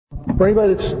For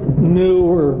anybody that's new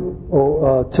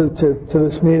or to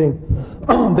this meeting,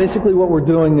 basically what we're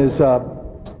doing is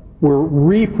we're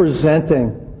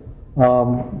representing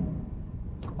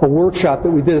a workshop that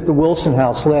we did at the Wilson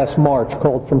House last March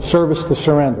called From Service to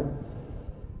Surrender.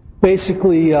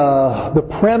 Basically, the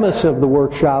premise of the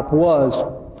workshop was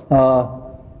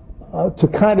to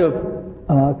kind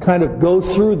of go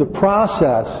through the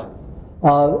process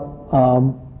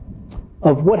of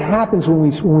what happens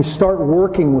when we start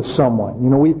working with someone. You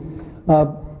know,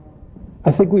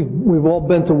 I think we've all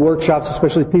been to workshops,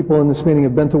 especially people in this meeting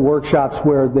have been to workshops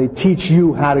where they teach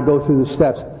you how to go through the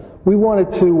steps. We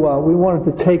wanted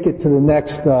to take it to the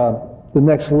next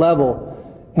level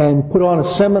and put on a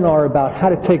seminar about how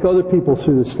to take other people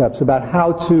through the steps, about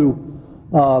how to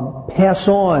pass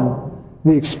on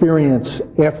the experience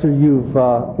after you've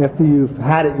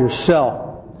had it yourself.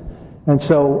 And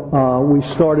so we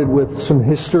started with some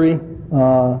history. We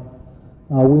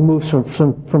moved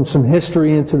from some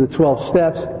history into the 12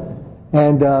 steps,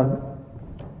 and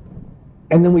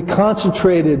then we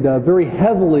concentrated very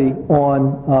heavily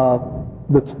on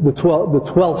the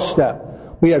 12th step.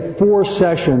 We had 4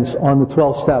 sessions on the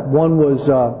 12th step. One was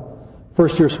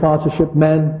first-year sponsorship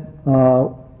men.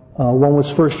 One was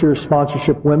first-year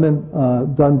sponsorship women,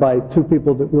 done by 2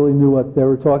 people that really knew what they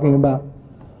were talking about.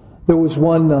 There was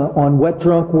one on wet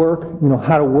drunk work. You know,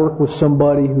 how to work with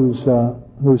somebody who's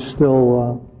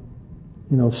still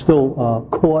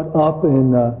caught up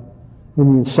in the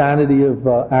insanity of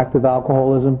active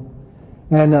alcoholism.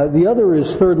 And the other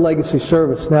is Third Legacy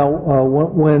Service. Now,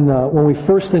 when we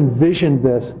first envisioned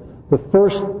this, the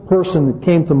first person that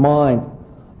came to mind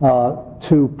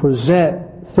to present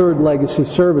Third Legacy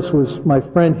Service was my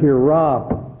friend here,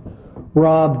 Rob.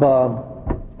 Rob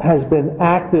has been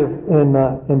active in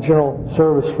general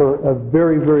service for a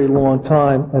very, very long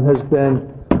time, and has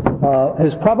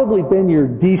probably been your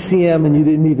DCM and you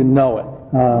didn't even know it.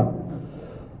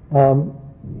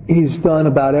 He's done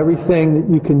about everything that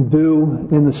you can do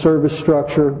in the service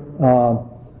structure.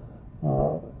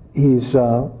 He's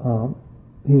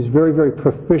very, very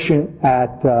proficient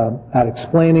at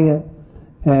explaining it,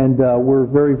 and we're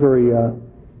very, very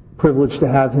privileged to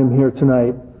have him here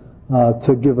tonight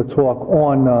to give a talk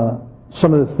on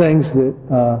some of the things that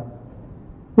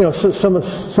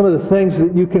some of the things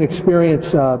that you can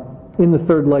experience in the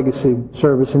Third Legacy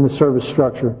Service, in the service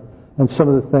structure, and some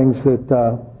of the things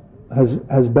that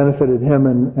has benefited him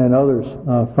and others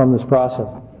from this process.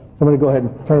 So I'm going to go ahead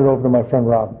and turn it over to my friend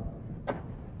Rob.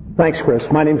 Thanks, Chris.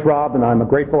 My name's Rob, and I'm a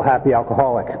grateful, happy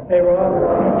alcoholic. Hey,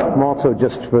 Rob. I'm also,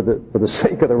 just for the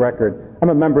sake of the record, I'm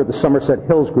a member of the Somerset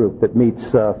Hills group that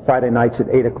meets Friday nights at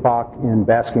 8 o'clock in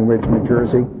Basking Ridge, New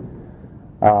Jersey.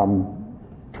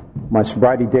 My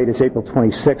sobriety date is April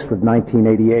 26th of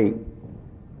 1988,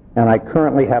 and I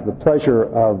currently have the pleasure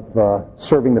of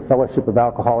serving the Fellowship of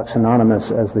Alcoholics Anonymous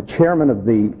as the chairman of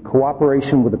the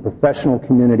Cooperation with the Professional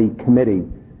Community Committee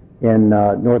in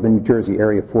Northern New Jersey,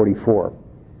 Area 44.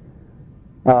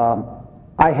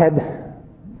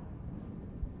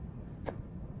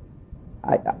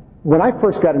 When I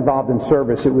first got involved in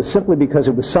service, it was simply because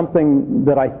it was something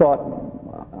that I thought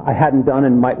I hadn't done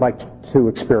and might like to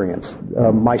experience.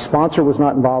 My sponsor was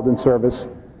not involved in service.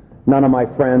 None of my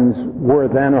friends were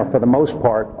then, or for the most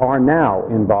part, are now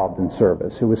involved in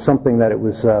service. It was something that it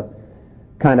was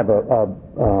kind of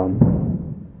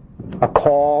a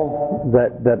call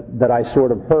that I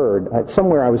sort of heard.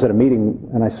 Somewhere I was at a meeting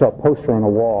and I saw a poster on a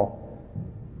wall,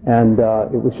 and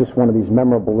it was just one of these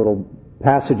memorable little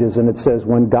passages, and it says,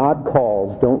 "When God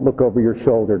calls, don't look over your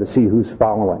shoulder to see who's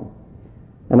following."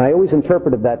 And I always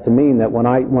interpreted that to mean that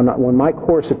when my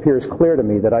course appears clear to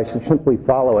me, that I should simply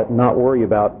follow it and not worry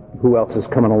about who else is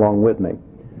coming along with me.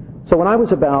 So when I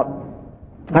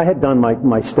had done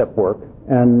my step work,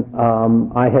 and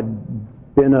I had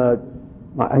been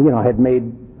I had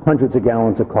made hundreds of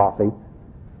gallons of coffee.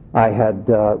 I had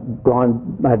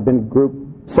been group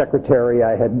secretary.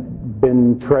 I had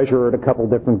been treasurer at a couple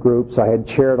different groups. I had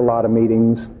chaired a lot of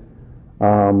meetings.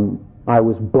 I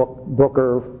was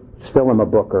booker. Still am a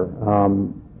booker.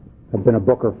 I've been a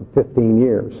booker for 15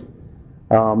 years.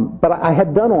 But I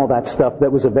had done all that stuff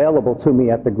that was available to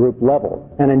me at the group level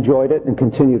and enjoyed it and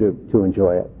continue to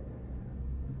enjoy it.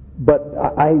 But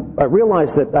I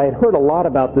realized that I had heard a lot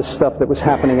about this stuff that was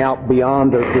happening out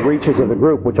beyond the reaches of the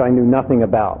group, which I knew nothing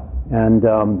about. And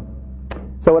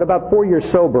so at about 4 years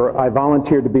sober, I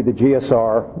volunteered to be the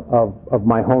GSR of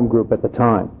my home group at the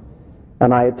time.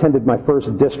 And I attended my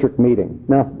first district meeting.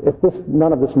 Now, if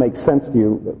none of this makes sense to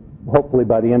you, hopefully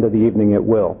by the end of the evening it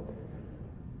will.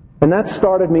 And that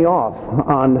started me off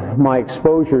on my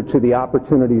exposure to the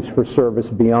opportunities for service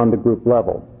beyond the group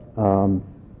level.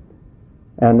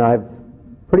 And I've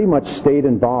pretty much stayed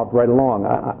involved right along.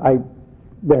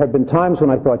 There have been times when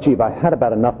I thought, gee, I had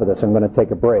about enough of this, I'm going to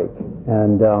take a break.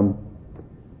 And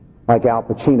like Al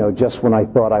Pacino, just when I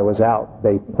thought I was out,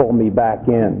 they pull me back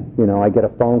in. You know, I get a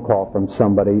phone call from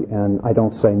somebody and I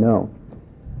don't say no.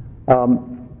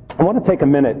 I want to take a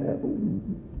minute.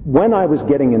 When I was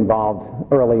getting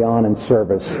involved early on in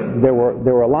service, there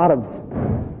were a lot of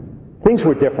things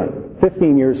were different.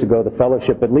 15 years ago, the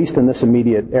fellowship, at least in this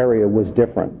immediate area, was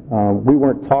different. We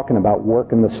weren't talking about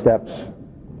working the steps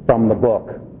from the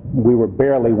book. We were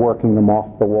barely working them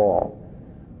off the wall.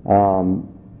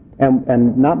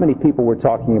 And not many people were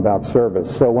talking about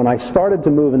service. So when I started to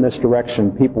move in this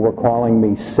direction, people were calling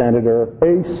me Senator,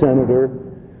 hey Senator.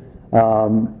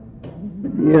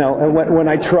 You know, and when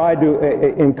I tried to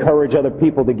encourage other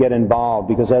people to get involved,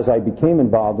 because as I became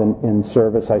involved in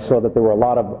service, I saw that there were a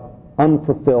lot of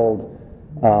unfulfilled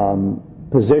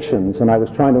positions, and I was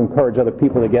trying to encourage other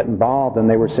people to get involved, and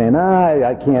they were saying,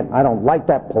 I don't like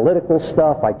that political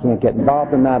stuff, I can't get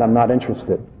involved in that, I'm not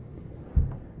interested.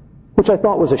 Which I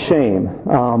thought was a shame,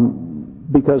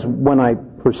 because when I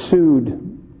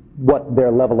pursued what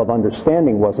their level of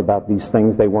understanding was about these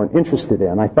things they weren't interested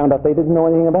in, I found out they didn't know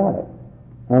anything about it.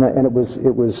 And it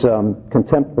was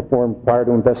contempt prior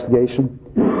to investigation.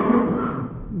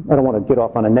 I don't want to get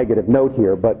off on a negative note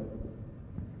here, but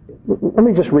let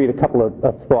me just read a couple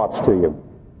of thoughts to you.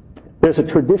 There's a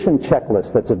tradition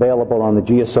checklist that's available on the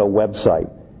GSO website,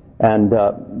 and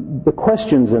the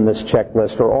questions in this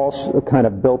checklist are all kind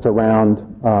of built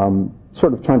around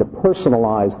sort of trying to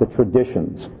personalize the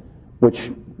traditions,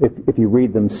 which, if you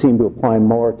read them, seem to apply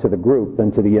more to the group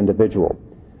than to the individual.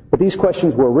 But these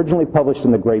questions were originally published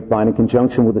in the Grapevine in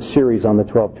conjunction with a series on the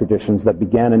 12 traditions that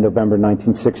began in November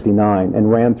 1969 and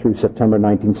ran through September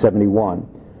 1971.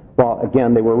 While,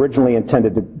 again, they were originally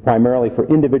intended primarily for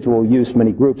individual use,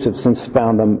 many groups have since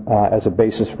found them as a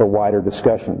basis for wider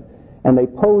discussion. And they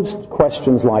posed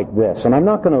questions like this, and I'm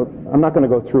not going to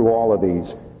go through all of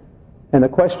these. And the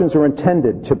questions are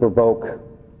intended to provoke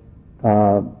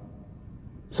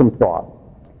some thought.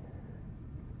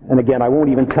 And again, I won't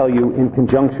even tell you in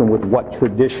conjunction with what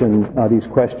tradition these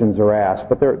questions are asked,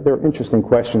 but they're interesting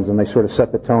questions, and they sort of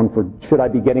set the tone for, should I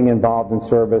be getting involved in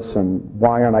service, and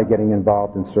why aren't I getting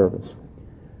involved in service?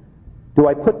 Do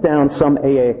I put down some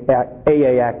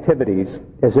AA activities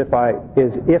as if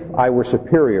I were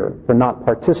superior for not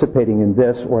participating in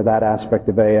this or that aspect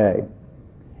of AA?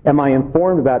 Am I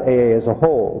informed about AA as a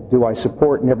whole? Do I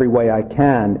support in every way I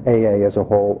can AA as a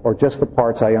whole, or just the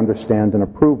parts I understand and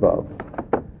approve of?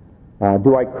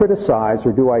 Do I criticize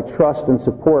or do I trust and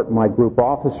support my group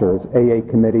officers, AA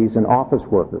committees, and office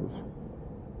workers?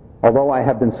 Although I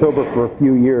have been sober for a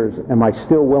few years, am I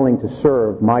still willing to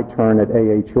serve my turn at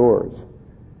AA chores?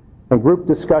 In group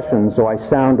discussions, do I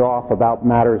sound off about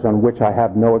matters on which I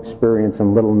have no experience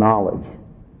and little knowledge?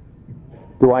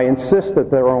 Do I insist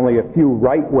that there are only a few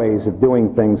right ways of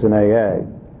doing things in AA?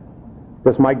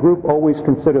 Does my group always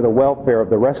consider the welfare of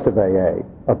the rest of AA,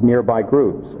 of nearby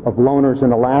groups, of loners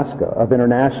in Alaska, of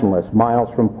internationalists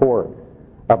miles from port,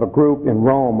 of a group in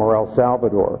Rome or El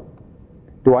Salvador?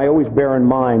 Do I always bear in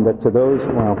mind that to those,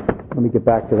 well, let me get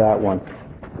back to that one.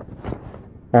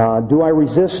 Do I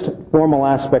resist formal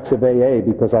aspects of AA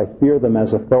because I fear them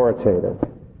as authoritative?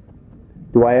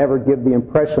 Do I ever give the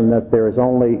impression that there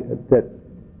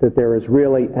is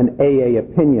really an AA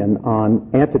opinion on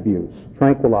antabuse,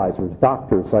 tranquilizers,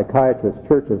 doctors, psychiatrists,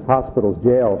 churches, hospitals,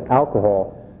 jails,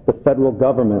 alcohol, the federal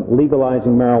government,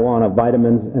 legalizing marijuana,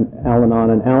 vitamins, and Al-Anon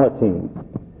and Alateen?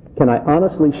 Can I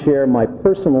honestly share my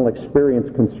personal experience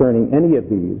concerning any of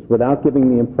these without giving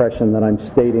the impression that I'm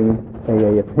stating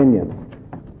AA opinion?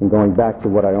 And going back to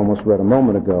what I almost read a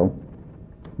moment ago,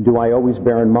 do I always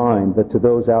bear in mind that to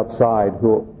those outside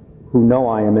who know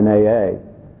I am in AA,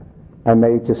 I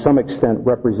may to some extent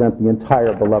represent the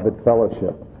entire beloved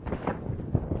fellowship?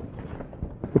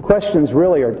 The questions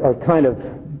really are kind of,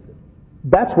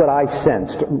 that's what I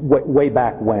sensed way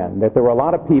back when, that there were a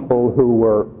lot of people who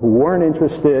weren't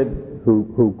interested,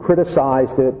 who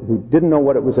criticized it, who didn't know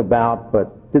what it was about,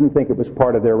 but didn't think it was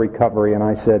part of their recovery, and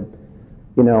I said,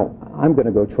 you know, I'm going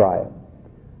to go try it.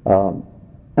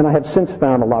 And I have since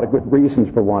found a lot of good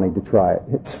reasons for wanting to try it.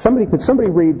 Could somebody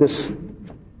read this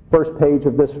first page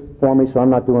of this for me, so I'm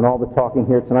not doing all the talking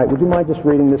here tonight? Would you mind just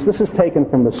reading this? This is taken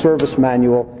from the service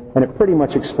manual, and it pretty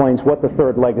much explains what the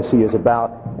third legacy is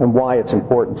about and why it's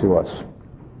important to us.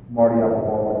 Marty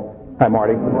Alcohol. Hi,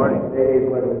 Marty. Good morning.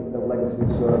 AA's legacy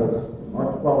service.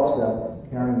 Our 12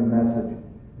 step, carrying the message,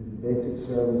 is the basic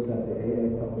service that the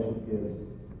AA fellowship gives.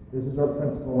 This is our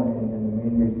principal aim and the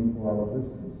main reason for our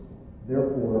existence.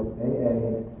 Therefore,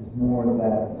 AA is more than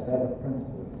a set of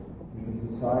principles. It is a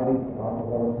society for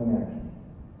alcoholics in action.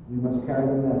 We must carry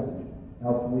the message,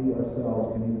 else we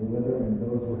ourselves can either wither and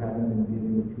those who haven't been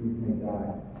given the truth may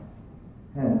die.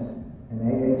 Hence, an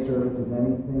AA service is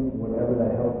anything, whatever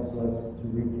that helps us to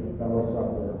reach a fellow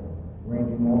sufferer,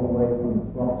 ranging all the way from the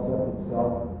 12 step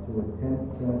itself to a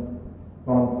 10-cent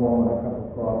phone call and a cup of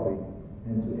coffee,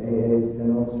 and to AA's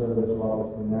general service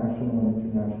office for national and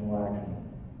international action.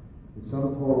 The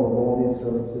sum total of all these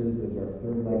services is our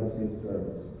third legacy of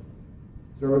service.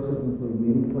 Services include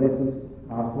meeting places,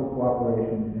 hospital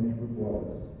cooperation, and intergroup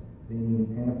office. They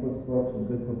need pamphlets, books, and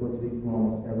good publicity from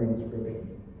almost every description.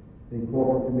 They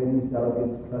call for committees,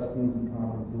 delegates, trustees, and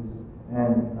conferences,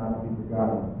 and, not to be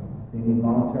forgotten, they need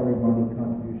voluntary money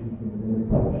contributions from within the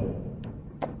fellowship.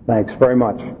 Thanks very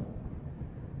much.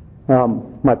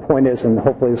 My point is, and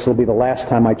hopefully this will be the last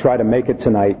time I try to make it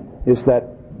tonight, is that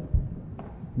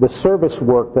the service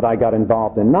work that I got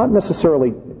involved in, not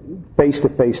necessarily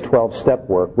face-to-face 12-step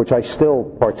work, which I still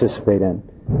participate in,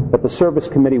 but the service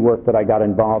committee work that I got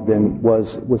involved in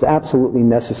was absolutely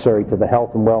necessary to the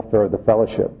health and welfare of the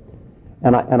fellowship.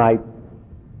 And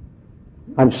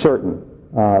I'm certain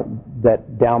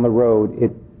that down the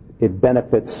road it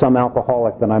benefits some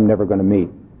alcoholic that I'm never going to meet.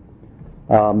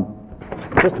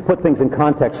 Just to put things in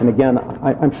context, and again,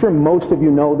 I'm sure most of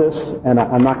you know this, and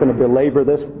I'm not going to belabor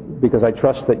this because I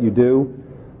trust that you do,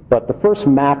 but the first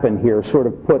map in here sort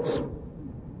of puts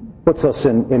us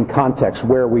in context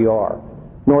where we are.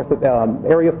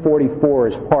 Area 44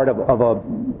 is part of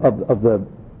the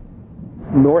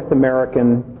North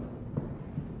American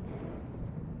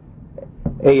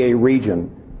AA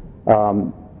region.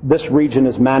 This region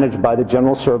is managed by the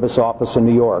General Service Office in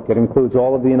New York. It includes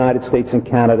all of the United States and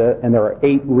Canada, and there are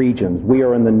 8 regions. We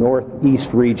are in the Northeast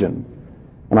region.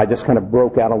 And I just kind of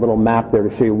broke out a little map there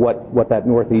to show you what that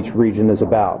Northeast region is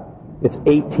about. It's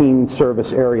 18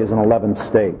 service areas in 11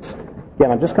 states.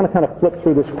 Again, I'm just going to kind of flip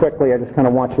through this quickly. I just kind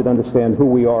of want you to understand who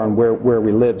we are and where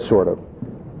we live, sort of.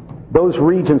 Those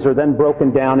regions are then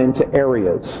broken down into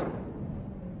areas.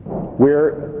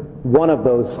 We're one of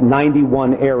those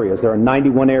 91 areas. There are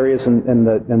 91 areas in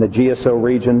the GSO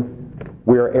region.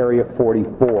 We are Area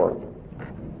 44.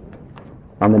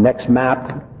 On the next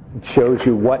map, it shows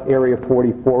you what Area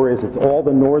 44 is. It's all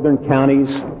the northern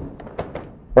counties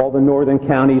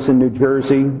in New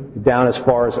Jersey, down as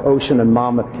far as Ocean and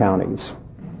Monmouth counties.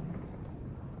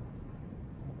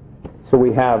 So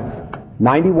we have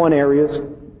 91 areas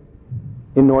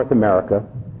in North America.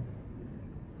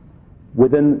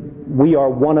 We are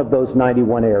one of those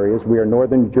 91 areas. We are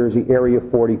Northern New Jersey, Area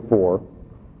 44.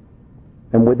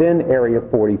 And within Area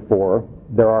 44,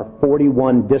 there are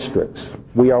 41 districts.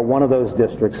 We are one of those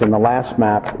districts, and the last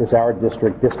map is our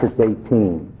district, District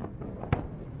 18.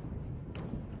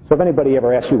 So if anybody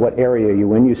ever asks you what area are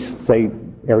you in, you say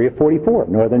Area 44,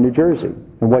 Northern New Jersey.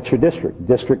 And what's your district?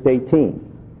 District 18,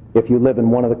 if you live in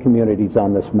one of the communities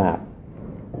on this map.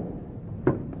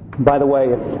 By the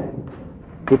way,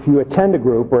 if you attend a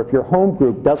group, or if your home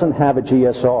group doesn't have a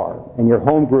GSR, and your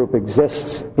home group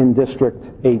exists in District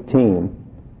 18,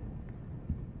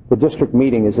 the district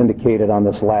meeting is indicated on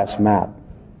this last map.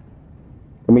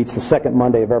 It meets the second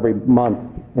Monday of every month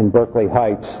in Berkeley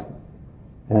Heights,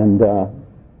 and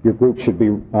your group should be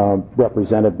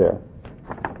represented there.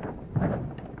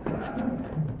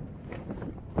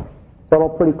 Is that all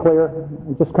pretty clear?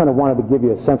 I just kind of wanted to give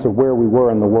you a sense of where we were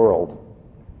in the world.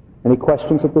 Any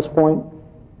questions at this point?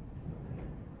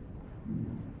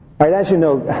 All right, as you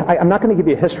know, I'm not going to give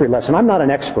you a history lesson. I'm not an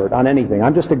expert on anything.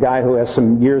 I'm just a guy who has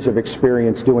some years of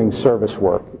experience doing service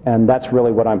work, and that's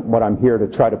really what I'm here to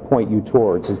try to point you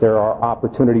towards, is there are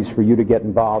opportunities for you to get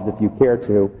involved if you care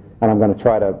to, and I'm going to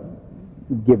try to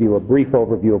give you a brief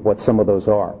overview of what some of those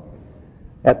are.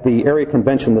 At the area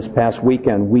convention this past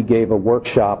weekend, we gave a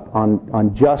workshop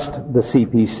on just the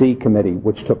CPC committee,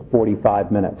 which took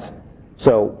 45 minutes.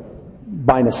 So,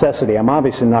 by necessity, I'm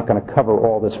obviously not going to cover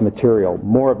all this material.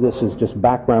 More of this is just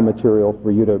background material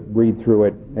for you to read through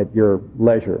it at your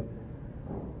leisure.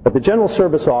 But the General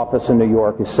Service Office in New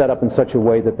York is set up in such a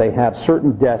way that they have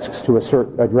certain desks to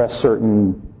address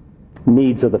certain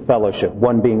needs of the fellowship,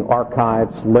 one being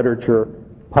archives, literature,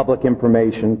 public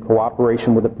information,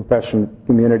 cooperation with the professional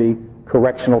community,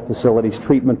 correctional facilities,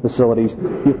 treatment facilities.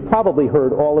 You've probably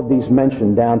heard all of these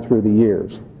mentioned down through the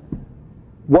years.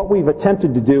 What we've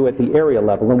attempted to do at the area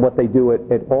level, and what they do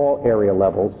at all area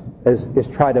levels, is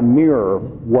try to mirror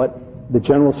what the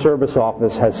General Service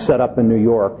Office has set up in New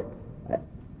York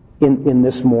in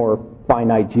this more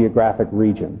finite geographic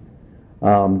region.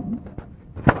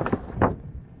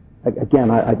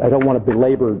 Again, I don't want to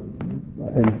belabor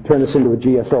and turn this into a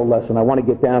GSO lesson. I want to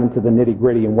get down into the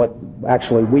nitty-gritty and what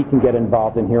actually we can get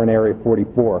involved in here in Area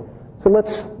 44. So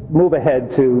let's move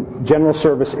ahead to General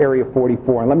Service Area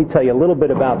 44, and let me tell you a little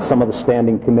bit about some of the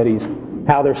standing committees,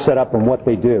 how they're set up and what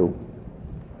they do.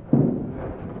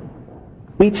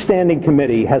 Each standing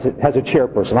committee has a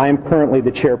chairperson. I am currently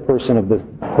the chairperson of the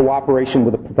Cooperation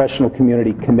with the Professional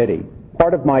Community Committee.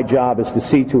 Part of my job is to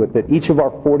see to it that each of our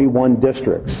 41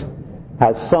 districts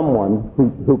has someone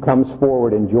who comes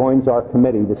forward and joins our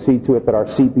committee to see to it that our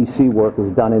CPC work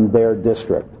is done in their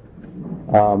district.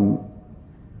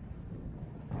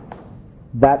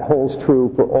 That holds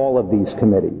true for all of these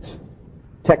committees.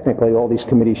 Technically, all these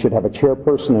committees should have a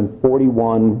chairperson and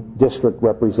 41 district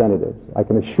representatives. I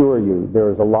can assure you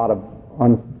there is a lot of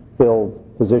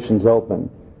unfilled positions open,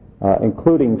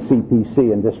 including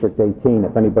CPC in District 18.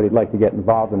 If anybody would like to get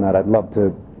involved in that, I'd love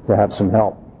to have some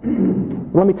help.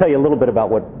 Let me tell you a little bit about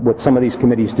what some of these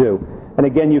committees do. And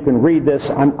again, you can read this.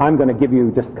 I'm going to give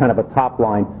you just kind of a top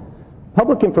line.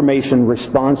 Public information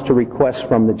responds to requests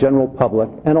from the general public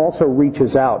and also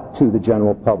reaches out to the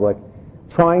general public,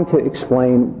 trying to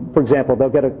explain, for example, they'll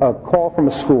get a call from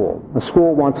a school. A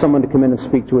school wants someone to come in and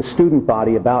speak to a student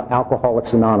body about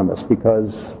Alcoholics Anonymous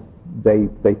because they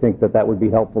think that would be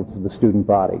helpful to the student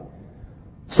body.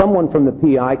 Someone from the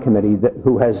PI committee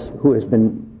who has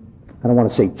been, I don't want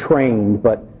to say trained,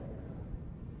 but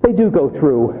they do go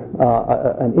through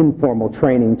an informal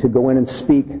training to go in and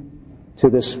speak to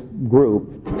this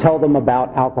group, to tell them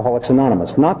about Alcoholics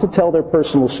Anonymous. Not to tell their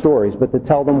personal stories, but to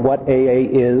tell them what AA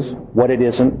is, what it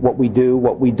isn't, what we do,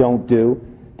 what we don't do,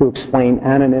 to explain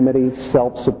anonymity,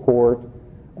 self-support,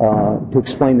 to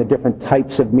explain the different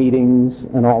types of meetings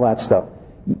and all that stuff.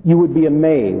 You would be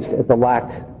amazed at the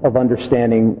lack of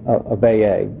understanding of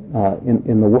AA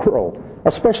in the world,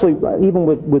 especially even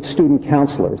with student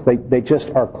counselors. They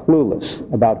just are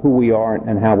clueless about who we are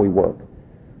and how we work.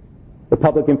 The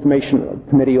Public Information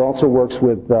Committee also works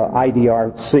with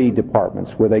IDRC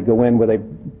departments, where they go in,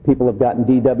 people have gotten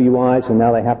DWIs and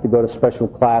now they have to go to special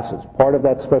classes. Part of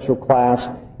that special class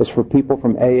is for people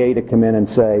from AA to come in and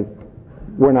say,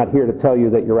 we're not here to tell you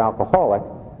that you're alcoholic,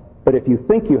 but if you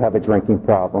think you have a drinking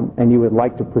problem and you would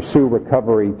like to pursue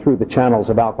recovery through the channels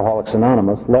of Alcoholics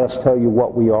Anonymous, let us tell you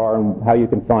what we are and how you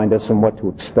can find us and what to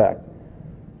expect.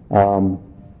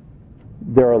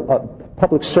 There are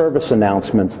public service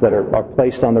announcements that are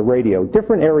placed on the radio.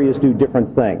 Different areas do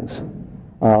different things.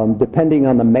 Depending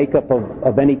on the makeup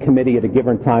of any committee at a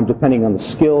given time, depending on the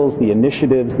skills, the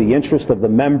initiatives, the interest of the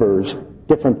members,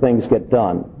 different things get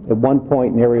done. At one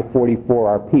point in Area 44,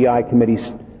 our PI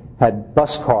committees had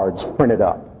bus cards printed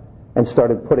up and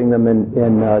started putting them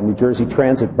in New Jersey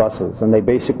Transit buses. And they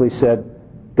basically said,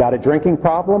 got a drinking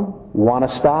problem? Want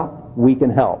to stop? We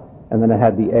can help. And then it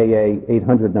had the AA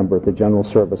 800 number at the General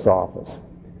Service Office.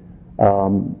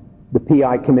 The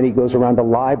PI committee goes around to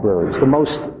libraries. The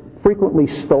most frequently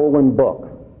stolen book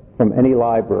from any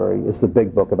library is the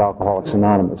Big Book of Alcoholics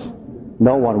Anonymous.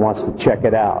 No one wants to check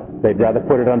it out. They'd rather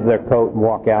put it under their coat and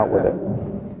walk out with it.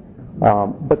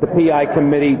 But the PI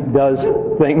committee does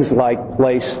things like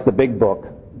place the Big Book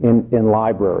in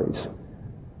libraries.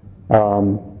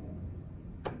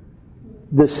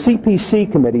 The CPC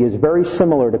committee is very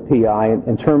similar to PI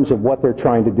in terms of what they're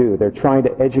trying to do. They're trying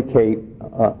to educate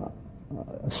a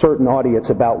certain audience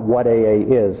about what AA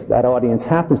is. That audience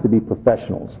happens to be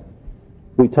professionals.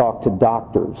 We talk to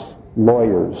doctors,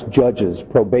 lawyers, judges,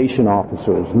 probation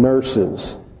officers,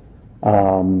 nurses,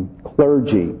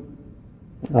 clergy,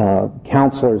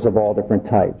 counselors of all different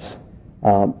types.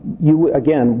 You,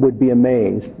 again, would be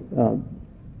amazed.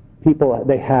 People,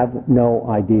 they have no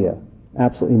idea.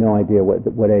 Absolutely no idea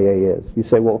what AA is. You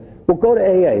say, well, go to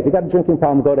AA. If you've got a drinking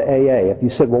problem, go to AA. If you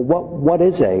said, well, what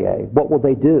is AA? What will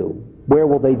they do? Where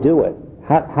will they do it?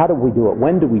 How do we do it?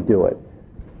 When do we do it?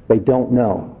 They don't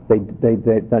know. They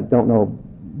don't know.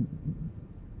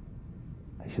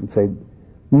 I shouldn't say.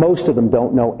 Most of them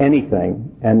don't know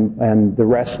anything, and the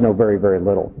rest know very, very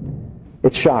little.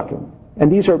 It's shocking.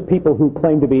 And these are people who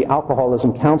claim to be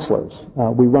alcoholism counselors.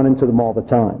 We run into them all the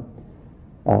time.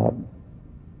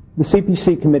 The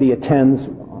CPC committee attends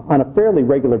on a fairly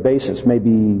regular basis,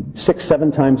 maybe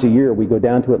 6-7 times a year. We go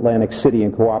down to Atlantic City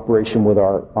in cooperation with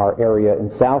our area in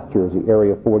South Jersey,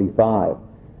 Area 45.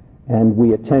 And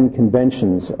we attend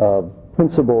conventions of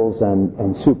principals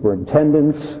and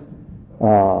superintendents,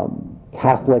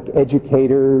 Catholic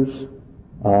educators,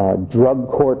 drug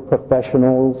court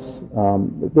professionals.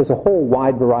 There's a whole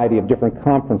wide variety of different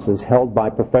conferences held by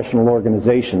professional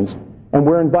organizations. And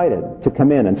we're invited to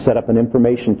come in and set up an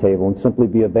information table and simply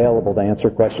be available to answer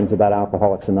questions about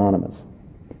Alcoholics Anonymous.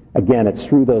 Again, it's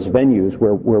through those venues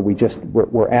where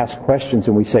we're asked questions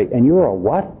and we say, "And you're a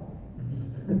what?"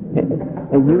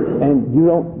 And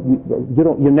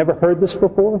you never heard this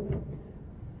before?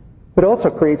 But it also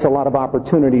creates a lot of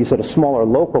opportunities at a smaller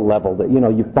local level. That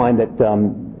you find that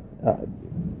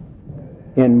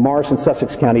in Morris and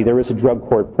Sussex County there is a drug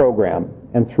court program,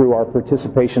 and through our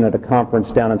participation at a conference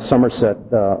down in Somerset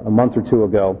a month or two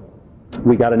ago,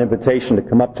 we got an invitation to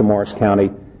come up to Morris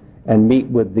County and meet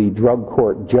with the drug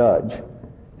court judge,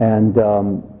 and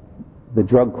the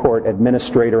drug court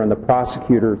administrator and the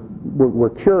prosecutor were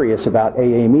curious about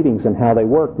AA meetings and how they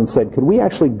worked, and said, "Could we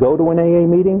actually go to an AA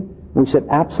meeting?" And we said,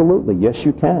 "Absolutely, yes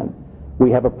you can.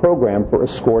 We have a program for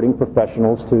escorting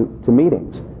professionals to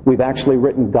meetings. We've actually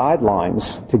written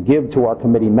guidelines to give to our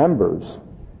committee members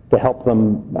to help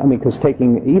them." Because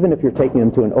even if you're taking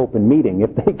them to an open meeting,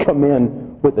 if they come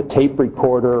in with a tape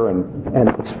recorder and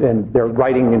they're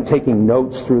writing and taking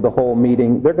notes through the whole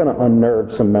meeting, they're going to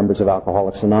unnerve some members of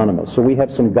Alcoholics Anonymous. So we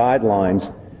have some guidelines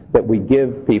that we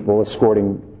give people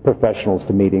escorting professionals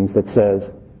to meetings that says,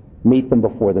 meet them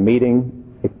before the meeting,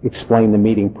 explain the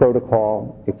meeting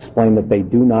protocol, explain that they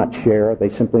do not share. They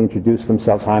simply introduce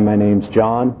themselves. "Hi, my name's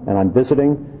John, and I'm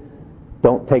visiting."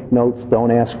 Don't take notes.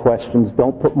 Don't ask questions.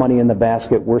 Don't put money in the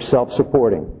basket. We're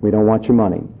self-supporting. We don't want your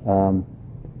money.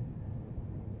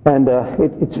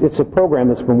 It's a program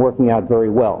that's been working out very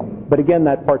well. But again,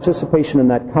 that participation in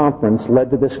that conference led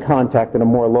to this contact at a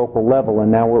more local level,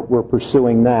 and now we're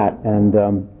pursuing that.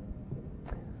 And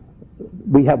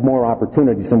we have more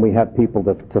opportunities than we have people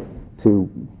to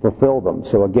fulfill them.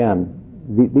 So again,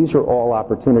 these are all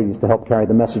opportunities to help carry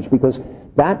the message, because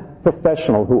that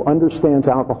professional who understands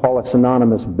Alcoholics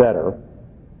Anonymous better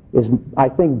is, I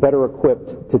think, better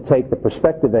equipped to take the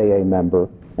prospective AA member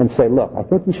and say, "Look, I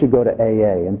think you should go to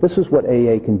AA, and this is what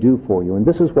AA can do for you, and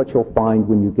this is what you'll find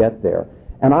when you get there.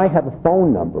 And I have a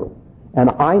phone number, and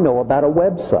I know about a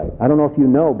website." I don't know if you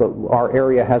know, but our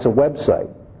area has a website.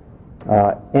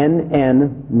 NNJ,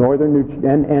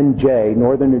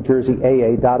 Northern New Jersey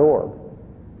AA.org.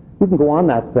 You can go on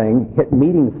that thing, hit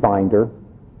Meeting Finder,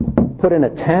 put in a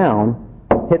town,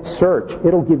 hit search.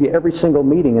 It'll give you every single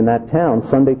meeting in that town,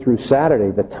 Sunday through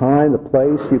Saturday, the time, the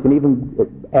place. You can even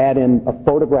add in a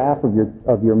photograph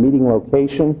of your meeting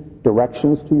location,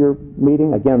 directions to your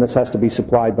meeting. Again, this has to be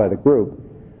supplied by the group.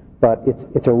 But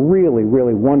it's a really,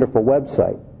 really wonderful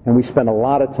website. And we spend a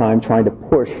lot of time trying to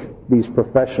push these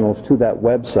professionals to that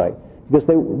website. Because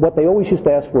what they always used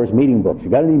to ask for is meeting books.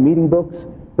 You got any meeting books?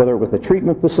 Whether it was the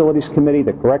Treatment Facilities Committee,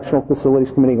 the Correctional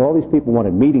Facilities Committee, all these people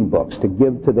wanted meeting books to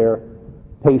give to their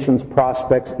patients,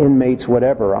 prospects, inmates,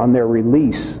 whatever. On their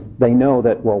release, they know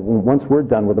that, well, once we're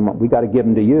done with them, we got to give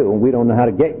them to you, and we don't know how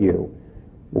to get you.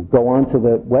 Well, go on to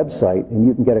the website, and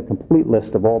you can get a complete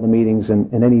list of all the meetings in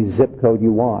any zip code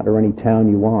you want or any town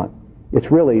you want.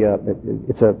 It's really a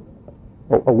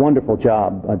wonderful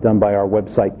job done by our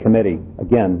website committee.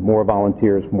 Again, more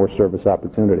volunteers, more service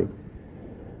opportunity.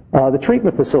 The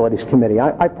Treatment Facilities Committee.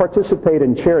 I participated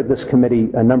and chaired this committee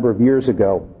a number of years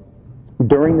ago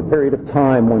during the period of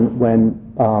time when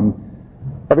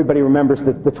everybody remembers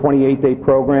the 28-day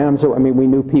programs. I mean, we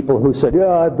knew people who said,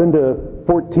 "Yeah, I've been to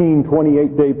 14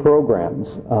 28-day programs,"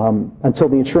 until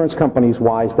the insurance companies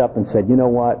wised up and said, "You know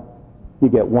what? You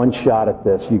get one shot at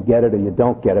this. You get it or you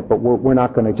don't get it, but we're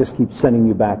not going to just keep sending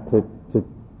you back to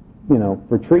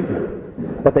for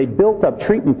treatment." But they built up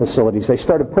treatment facilities. They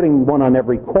started putting one on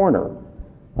every corner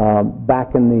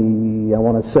back in the, I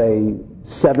want to say,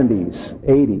 70s,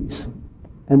 80s.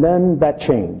 And then that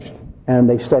changed, and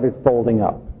they started folding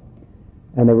up.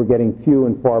 And they were getting few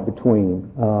and far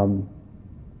between.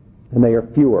 And they are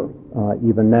fewer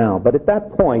even now. But at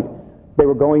that point, they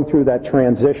were going through that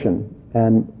transition.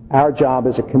 And our job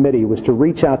as a committee was to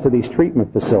reach out to these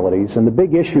treatment facilities. And the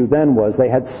big issue then was they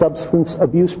had substance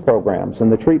abuse programs in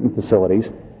the treatment facilities,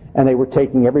 and they were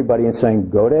taking everybody and saying,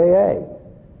 "Go to AA."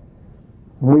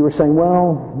 And we were saying,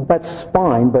 well, that's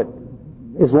fine, but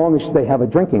as long as they have a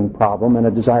drinking problem and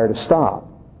a desire to stop.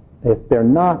 If they're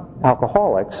not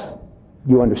alcoholics,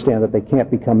 you understand that they can't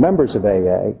become members of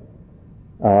AA,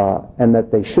 and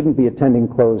that they shouldn't be attending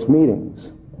closed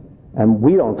meetings. And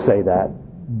we don't say that.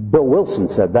 Bill Wilson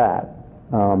said that.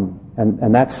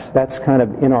 And that's kind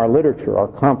of in our literature, our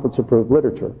conference-approved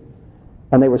literature.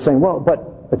 And they were saying, well,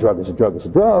 but a drug is a drug is a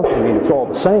drug. I mean, it's all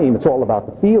the same. It's all about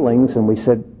the feelings. And we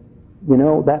said, you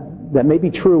know, that may be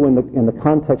true in the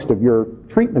context of your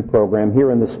treatment program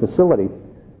here in this facility,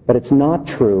 but it's not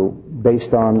true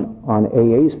based on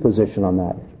AA's position on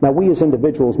that. Now, we as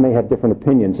individuals may have different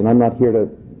opinions, and I'm not here to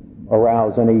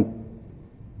arouse any,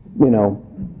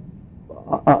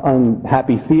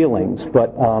 unhappy feelings,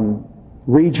 but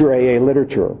read your AA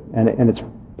literature, and it's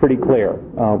pretty clear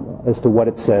as to what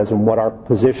it says and what our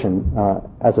position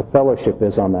as a fellowship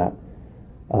is on that.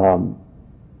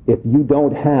 If you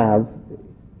don't have,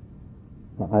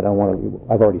 I've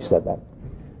already said that.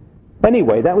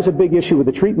 Anyway, that was a big issue with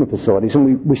the treatment facilities,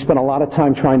 and we spent a lot of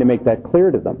time trying to make that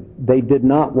clear to them. They did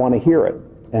not want to hear it,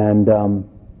 and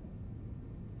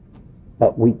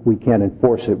but we can't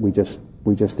enforce it. We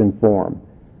just inform.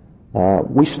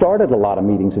 We started a lot of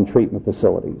meetings in treatment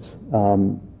facilities.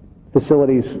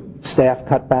 Facilities staff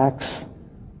cutbacks.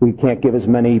 We can't give as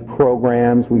many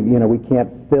programs. We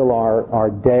can't fill our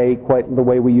day quite the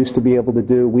way we used to be able to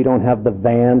do. We don't have the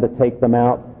van to take them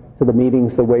out to the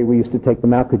meetings the way we used to take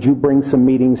them out. Could you bring some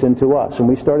meetings into us? And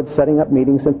we started setting up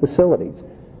meetings in facilities.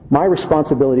 My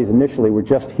responsibilities initially were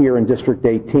just here in District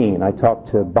 18. I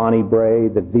talked to Bonnie Bray,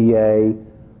 the VA.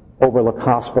 Overlook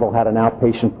Hospital had an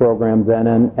outpatient program then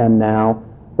and now.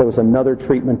 There was another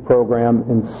treatment program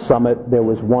in Summit. There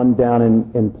was one down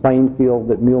in Plainfield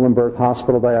at Muhlenberg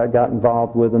Hospital that I got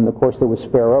involved with, and of course there was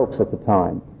Fair Oaks at the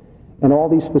time. And all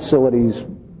these facilities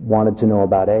wanted to know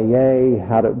about AA.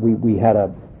 We had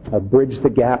a Bridge the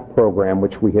Gap program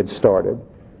which we had started,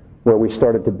 where we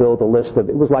started to build a list of,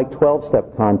 it was like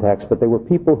 12-step contacts, but they were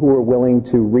people who were willing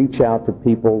to reach out to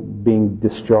people being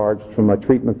discharged from a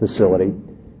treatment facility,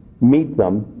 meet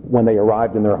them when they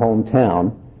arrived in their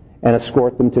hometown, and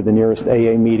escort them to the nearest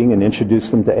AA meeting and introduce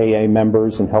them to AA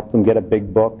members and help them get a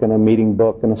big book and a meeting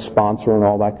book and a sponsor and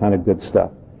all that kind of good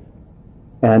stuff.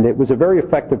 And it was a very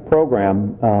effective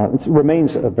program. It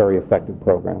remains a very effective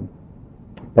program.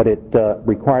 But it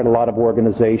required a lot of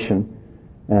organization,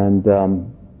 and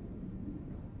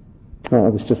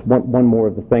it was just one more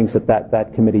of the things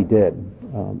that committee did.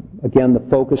 Again, the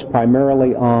focus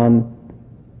primarily on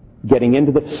getting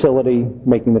into the facility,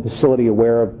 making the facility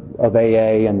aware of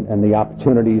AA and the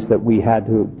opportunities that we had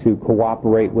to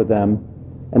cooperate with them,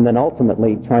 and then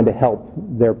ultimately trying to help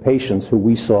their patients who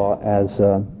we saw as,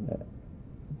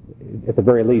 at the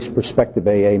very least, prospective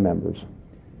AA members.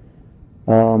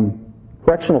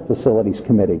 Correctional Facilities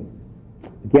Committee.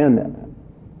 Again,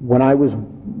 when I was,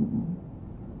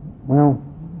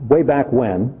 way back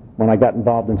when I got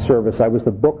involved in service, I was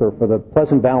the booker for the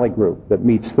Pleasant Valley group that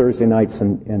meets Thursday nights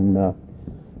in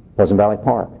Pleasant Valley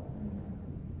Park.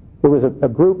 There was a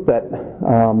group that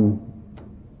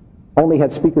only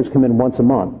had speakers come in once a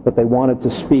month, but they wanted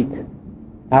to speak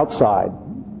outside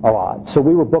a lot. So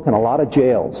we were booking a lot of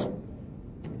jails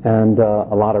and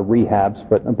a lot of rehabs,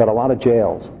 but a lot of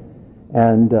jails.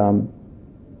 And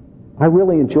I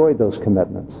really enjoyed those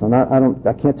commitments, and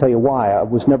I can't tell you why. I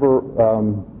was never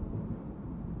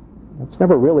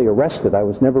really arrested. I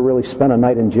was never really spent a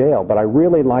night in jail, but I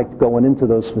really liked going into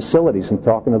those facilities and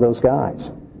talking to those guys.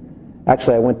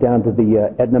 Actually, I went down to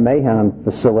the Edna Mahan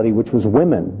facility, which was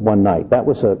women, one night. That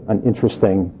was an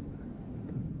interesting.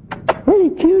 Hey,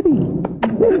 cutie!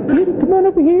 Hey, cutie, come on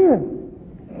over here.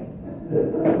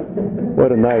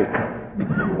 What a night.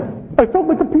 I felt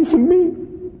like a piece of meat.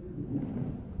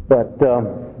 But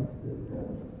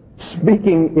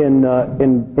speaking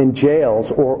in jails,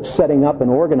 or setting up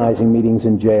and organizing meetings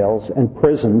in jails and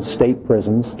prisons, state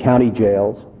prisons, county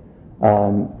jails,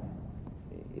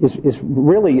 is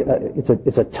really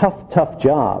it's a tough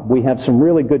job. We have some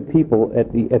really good people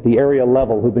at the area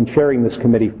level who've been chairing this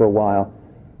committee for a while,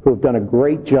 who have done a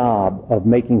great job of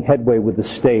making headway with the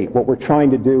state. What we're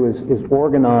trying to do is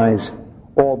organize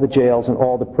all the jails and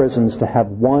all the prisons to have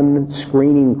one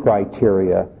screening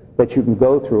criteria that you can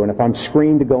go through. And if I'm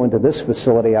screened to go into this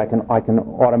facility, I can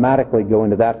automatically go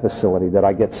into that facility, that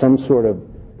I get some sort of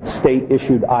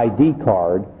state-issued ID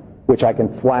card, which I can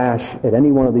flash at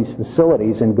any one of these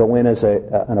facilities and go in as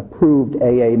an approved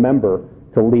AA member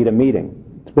to lead a meeting.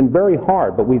 It's been very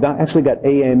hard, but we've actually got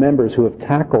AA members who have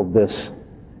tackled this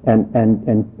and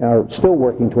are still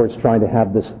working towards trying to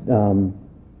have this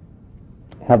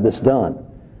done.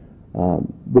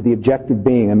 With the objective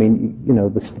being,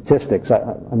 the statistics,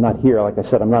 I'm not here, like I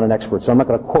said, I'm not an expert, so I'm not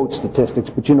going to quote statistics,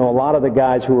 but a lot of the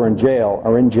guys who are in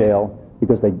jail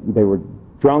because they were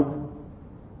drunk,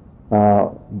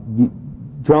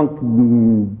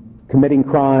 committing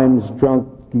crimes, drunk,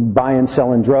 buying,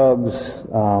 selling drugs.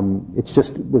 It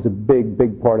was a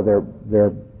big part of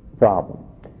their problem.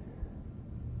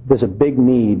 There's a big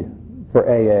need for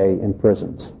AA in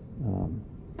prisons.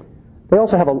 They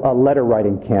also have a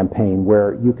letter-writing campaign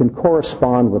where you can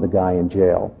correspond with a guy in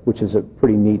jail, which is a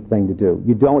pretty neat thing to do.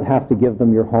 You don't have to give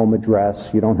them your home address.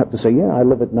 You don't have to say, I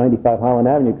live at 95 Highland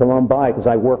Avenue, come on by, because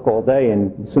I work all day,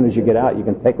 and as soon as you get out, you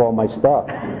can take all my stuff.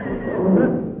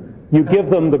 You give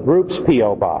them the group's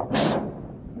P.O. box,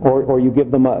 Or you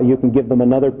can give them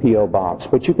another P.O. box.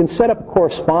 But you can set up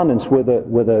correspondence with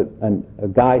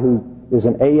a guy who is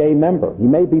an AA member. He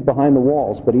may be behind the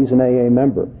walls, but he's an AA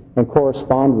member, and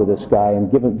correspond with this guy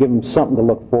and give him something to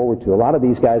look forward to. A lot of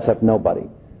these guys have nobody.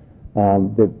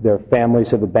 Their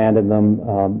families have abandoned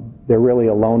them. They're really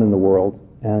alone in the world,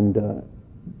 and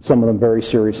some of them very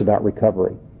serious about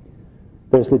recovery.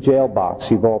 There's the jail box.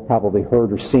 You've all probably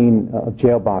heard or seen of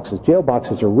jail boxes. Jail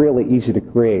boxes are really easy to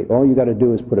create. All you got to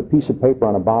do is put a piece of paper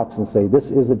on a box and say, this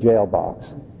is a jail box.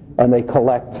 And they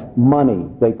collect money.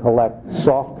 They collect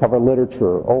softcover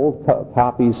literature, old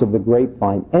copies of the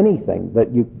Grapevine, anything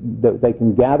that they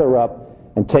can gather up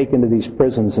and take into these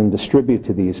prisons and distribute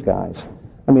to these guys.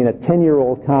 I mean, a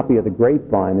 10-year-old copy of the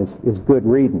Grapevine is good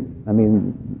reading. I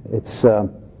mean, it's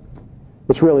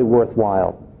really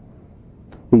worthwhile.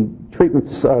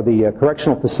 The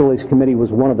Correctional Facilities Committee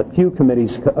was one of the few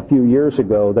committees a few years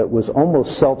ago that was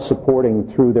almost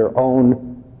self-supporting through their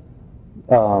own,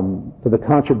 for the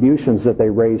contributions that they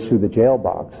raised through the jail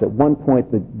box. At one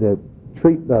point, the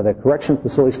Correctional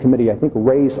Facilities Committee, I think,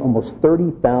 raised almost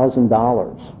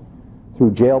 $30,000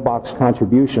 through jail box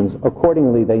contributions.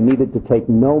 Accordingly, they needed to take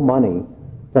no money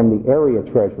from the area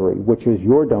treasury, which is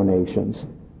your donations,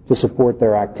 to support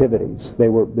their activities. They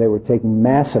were taking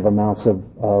massive amounts of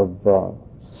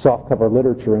softcover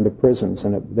literature into prisons,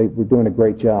 and they were doing a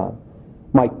great job.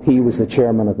 Mike P. was the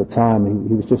chairman at the time, and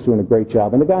he was just doing a great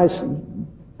job. And the guys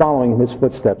following in his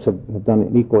footsteps have done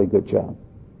an equally good job.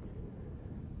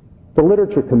 The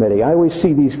Literature Committee, I always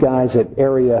see these guys at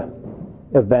area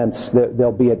events.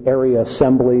 They'll be at area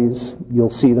assemblies.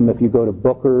 You'll see them if you go to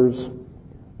Booker's.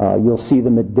 You'll see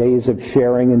them at days of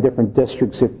sharing in different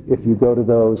districts if you go to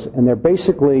those. And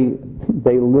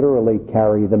they literally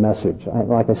carry the message.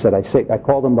 Like I said, I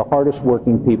call them the hardest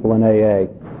working people in AA.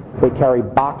 They carry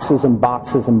boxes and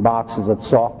boxes and boxes of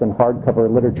soft and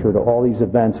hardcover literature to all these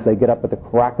events. They get up at the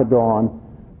crack of dawn.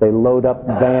 They load up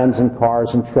vans and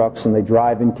cars and trucks, and they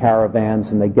drive in caravans,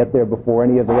 and they get there before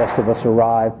any of the rest of us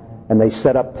arrive, and they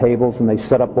set up tables, and they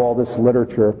set up all this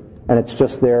literature, and it's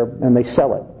just there, and they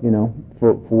sell it,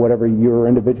 for whatever your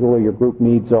individual or your group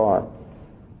needs are.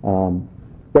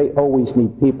 They always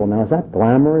need people. Now, is that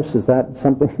glamorous? Is that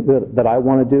something that I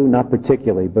want to do? Not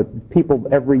particularly, but people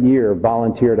every year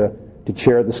volunteer to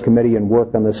chair this committee and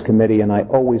work on this committee, and I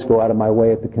always go out of my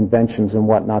way at the conventions and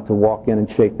whatnot to walk in and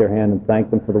shake their hand and thank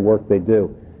them for the work they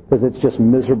do. Because it's just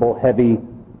miserable, heavy.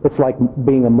 It's like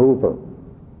being a mover.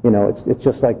 It's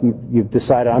just like you've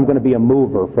decided, I'm going to be a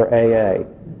mover for AA.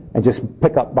 And just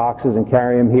pick up boxes and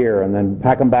carry them here, and then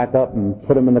pack them back up and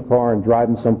put them in the car and drive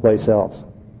them someplace else.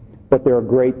 But they're a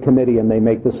great committee, and they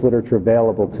make this literature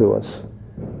available to us.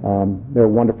 They're a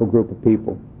wonderful group of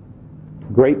people.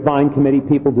 Grapevine Committee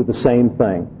people do the same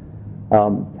thing.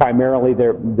 Primarily,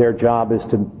 their job is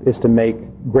to make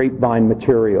Grapevine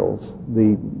materials.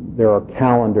 There are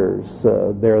calendars.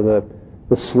 There are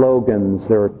the slogans.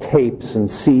 There are tapes and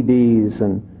CDs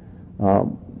and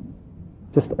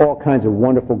just all kinds of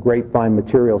wonderful Grapevine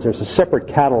materials. There's a separate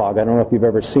catalog. I don't know if you've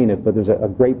ever seen it, but there's a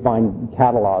Grapevine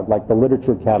catalog, like the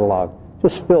literature catalog,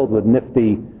 just filled with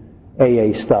nifty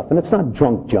AA stuff. And it's not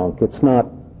drunk junk. It's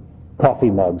not coffee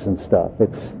mugs and stuff.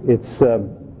 It's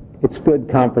good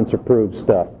conference-approved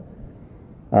stuff.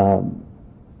 The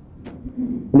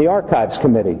Archives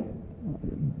Committee,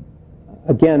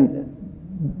 again,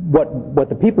 what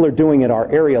the people are doing at our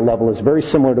area level is very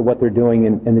similar to what they're doing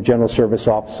in the General Service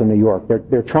Office in New York.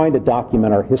 They're trying to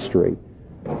document our history.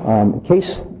 Bill,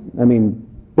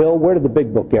 where did the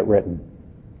Big Book get written?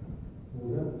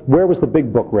 Where was the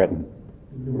Big Book written?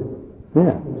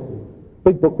 Yeah.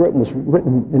 Big Book was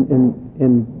written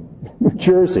in New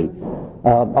Jersey.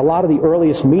 A lot of the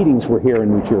earliest meetings were here in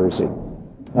New Jersey.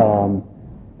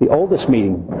 The oldest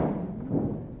meeting,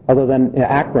 other than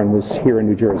Akron, was here in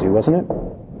New Jersey, wasn't it?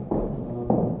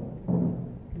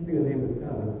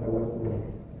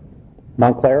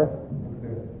 Montclair?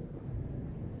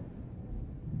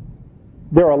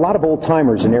 There are a lot of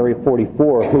old-timers in Area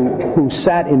 44 who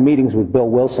sat in meetings with Bill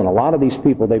Wilson. A lot of these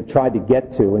people they've tried to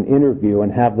get to and interview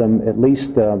and have them at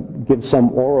least give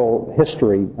some oral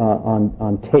history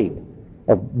on tape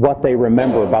of what they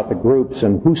remember about the groups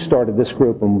and who started this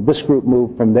group and this group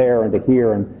moved from there into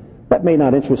here. And that may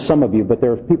not interest some of you, but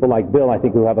there are people like Bill, I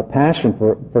think, who have a passion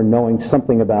for knowing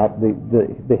something about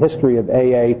the history of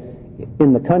AA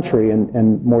in the country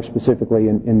and more specifically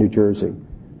in New Jersey.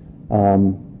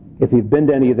 If you've been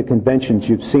to any of the conventions,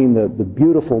 you've seen the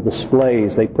beautiful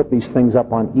displays. They put these things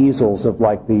up on easels of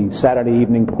like the Saturday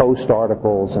Evening Post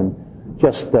articles and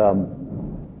just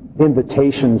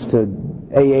invitations to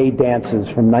AA dances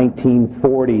from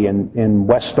 1940 in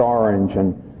West Orange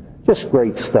and Just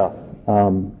great stuff.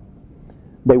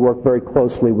 They work very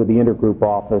closely with the intergroup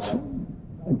office.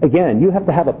 Again, you have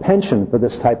to have a penchant for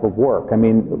this type of work. I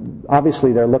mean,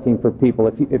 obviously they're looking for people.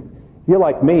 If you're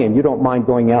like me and you don't mind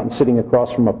going out and sitting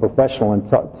across from a professional and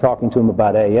talking to them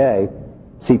about AA,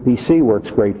 CPC works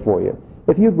great for you.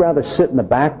 If you'd rather sit in the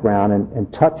background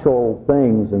and touch old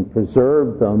things and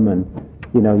preserve them, and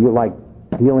you like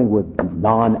dealing with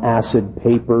non-acid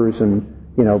papers and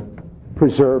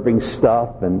preserving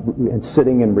stuff and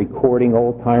sitting and recording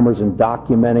old timers and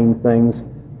documenting things,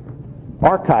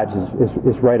 archives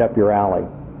is right up your alley.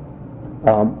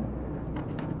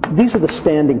 These are the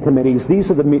standing committees. These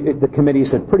are the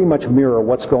committees that pretty much mirror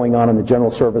what's going on in the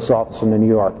General Service Office in New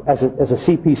York. As a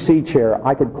CPC chair,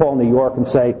 I could call New York and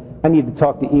say, I need to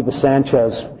talk to Eva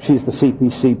Sanchez. She's the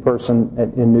CPC person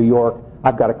in New York.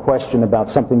 I've got a question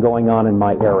about something going on in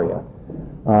my area.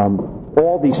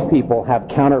 All these people have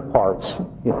counterparts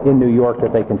in New York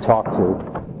that they can talk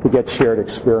to get shared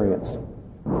experience.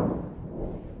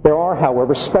 There are,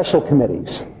 however, special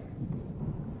committees.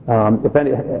 How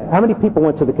many people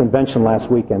went to the convention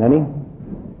last weekend? Any?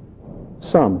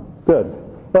 Some. Good.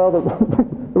 Well,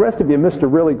 the rest of you missed a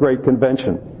really great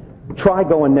convention. Try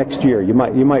going next year. You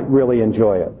might really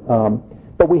enjoy it.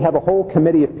 But we have a whole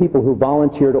committee of people who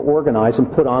volunteer to organize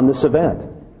and put on this event.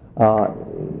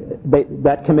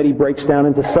 That committee breaks down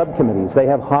into subcommittees. They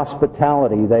have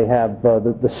hospitality. They have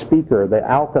the speaker, the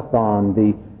Alcathon,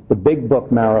 the Big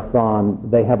Book Marathon.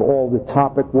 They have all the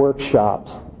topic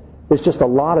workshops. There's just a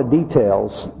lot of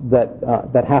details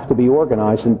that have to be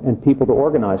organized and people to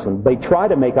organize them. They try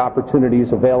to make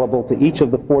opportunities available to each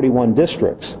of the 41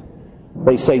 districts.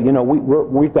 They say,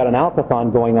 we've got an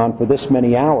Alcathon going on for this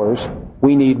many hours.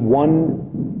 We need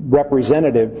one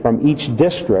representative from each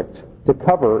district to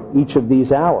cover each of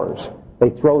these hours. They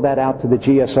throw that out to the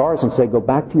GSRs and say, go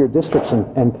back to your districts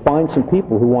and find some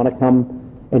people who want to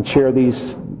come and chair these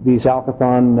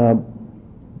Alcathon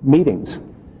meetings.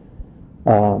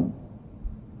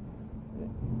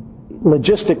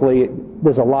 Logistically,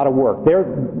 there's a lot of work.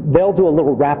 They'll do a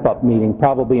little wrap-up meeting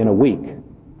probably in a week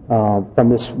from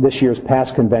this year's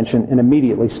past convention and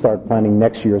immediately start planning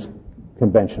next year's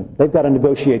convention. They've got to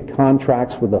negotiate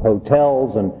contracts with the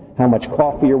hotels and how much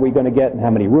coffee are we going to get and how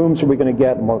many rooms are we going to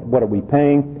get and what are we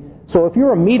paying. So if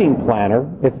you're a meeting planner,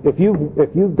 if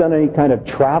you've done any kind of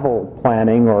travel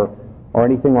planning or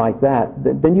anything like that,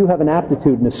 then you have an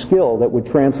aptitude and a skill that would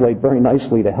translate very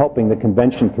nicely to helping the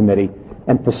convention committee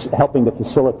and helping to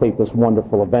facilitate this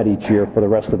wonderful event each year for the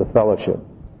rest of the fellowship.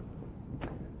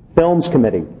 Films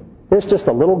committee. There's just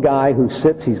a little guy who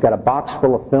sits, he's got a box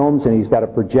full of films and he's got a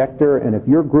projector, and if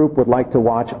your group would like to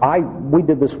watch, we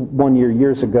did this one year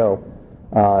years ago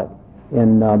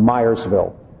in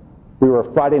Myersville. We were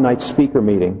a Friday night speaker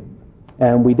meeting,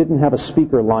 and we didn't have a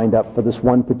speaker lined up for this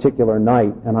one particular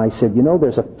night, and I said,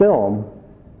 there's a film,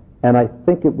 and I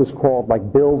think it was called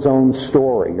like Bill's Own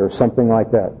Story or something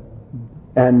like that.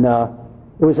 And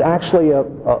it was actually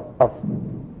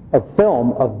a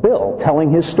film of Bill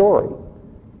telling his story.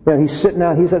 He's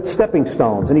at Stepping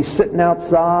Stones, and he's sitting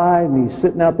outside, and he's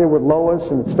sitting out there with Lois,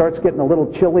 and it starts getting a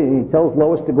little chilly, and he tells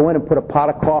Lois to go in and put a pot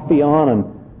of coffee on, and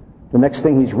the next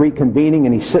thing he's reconvening,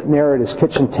 and he's sitting there at his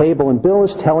kitchen table, and Bill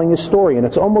is telling his story, and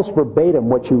it's almost verbatim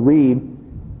what you read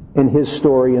in his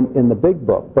story in the big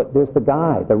book. But there's the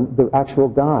guy, the actual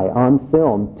guy on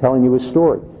film telling you his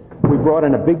story. We brought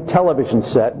in a big television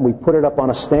set, and we put it up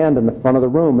on a stand in the front of the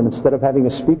room, and instead of having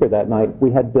a speaker that night,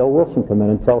 we had Bill Wilson come in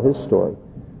and tell his story.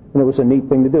 And it was a neat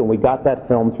thing to do. And we got that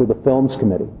film through the Films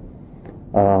Committee.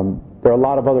 There are a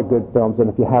lot of other good films, and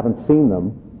if you haven't seen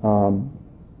them,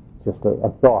 just a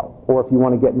thought. Or if you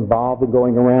want to get involved in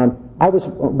going around.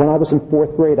 When I was in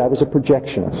 4th grade, I was a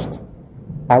projectionist.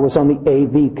 I was on the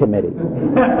AV committee.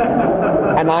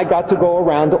 And I got to go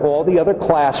around to all the other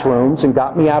classrooms and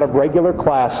got me out of regular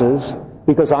classes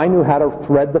because I knew how to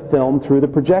thread the film through the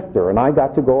projector. And I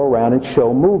got to go around and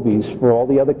show movies for all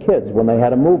the other kids when they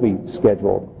had a movie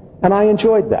scheduled. And I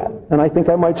enjoyed that. And I think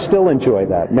I might still enjoy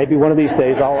that. Maybe one of these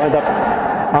days I'll end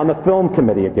up on the film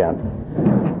committee again.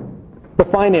 The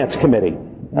finance committee.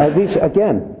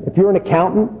 Again, if you're an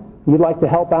accountant, you'd like to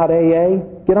help out AA,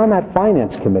 get on that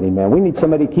finance committee, man. We need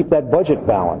somebody to keep that budget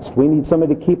balanced. We need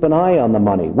somebody to keep an eye on the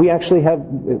money. We actually have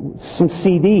some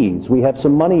CDs. We have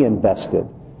some money invested.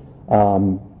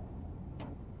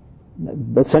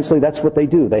 Essentially, that's what they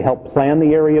do. They help plan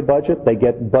the area budget. They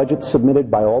get budgets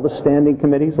submitted by all the standing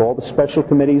committees, all the special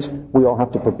committees. We all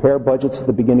have to prepare budgets at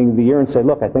the beginning of the year and say,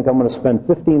 look, I think I'm going to spend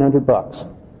 $1,500.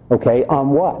 Okay,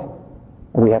 on what?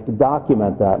 And we have to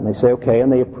document that. And they say, okay,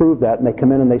 and they approve that, and they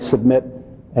come in and they submit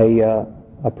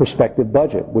a a prospective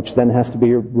budget, which then has to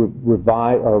be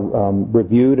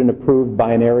reviewed and approved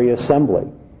by an area assembly.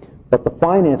 But the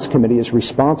Finance Committee is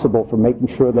responsible for making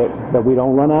sure that we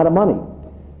don't run out of money.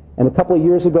 And a couple of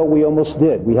years ago, we almost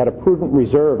did. We had a prudent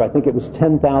reserve, I think it was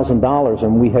 $10,000,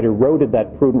 and we had eroded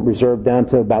that prudent reserve down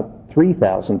to about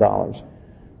 $3,000.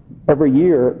 Every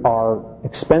year, our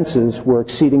expenses were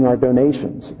exceeding our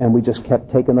donations, and we just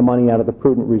kept taking the money out of the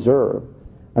prudent reserve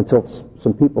until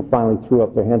some people finally threw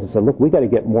up their hands and said, look, we got to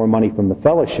get more money from the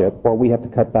fellowship, or we have to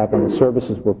cut back on the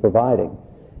services we're providing.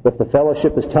 If the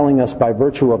fellowship is telling us by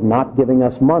virtue of not giving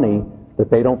us money that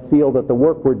they don't feel that the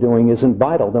work we're doing isn't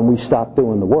vital, then we stop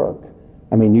doing the work.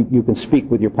 I mean, you can speak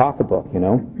with your pocketbook, you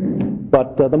know.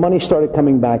 But the money started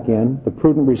coming back in. The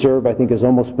prudent reserve, I think, has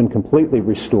almost been completely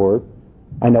restored.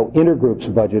 I know Intergroup's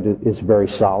budget is very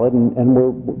solid, and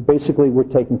we're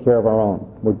taking care of our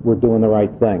own. We're doing the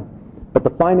right thing. But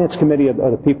the Finance Committee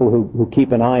are the people who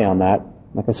keep an eye on that.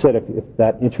 Like I said, if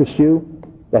that interests you,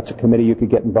 that's a committee you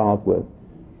could get involved with.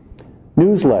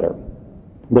 Newsletter.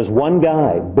 There's one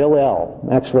guy, Bill L.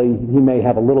 Actually, he may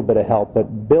have a little bit of help,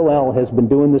 but Bill L. has been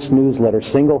doing this newsletter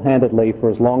single-handedly for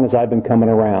as long as I've been coming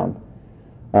around.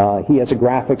 He has a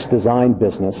graphics design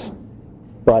business,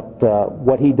 but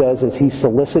what he does is he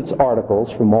solicits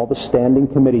articles from all the standing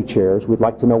committee chairs. We'd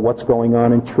like to know what's going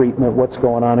on in treatment, what's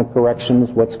going on in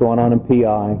corrections, what's going on in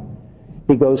PI.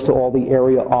 He goes to all the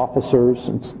area officers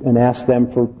and asks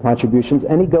them for contributions.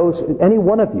 And he goes, any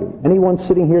one of you, anyone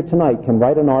sitting here tonight can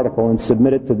write an article and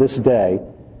submit it to this day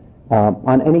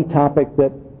on any topic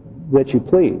that you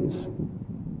please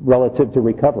relative to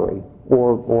recovery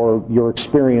or your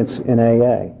experience in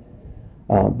AA.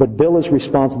 But Bill is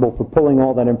responsible for pulling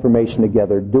all that information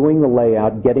together, doing the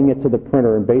layout, getting it to the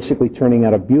printer, and basically turning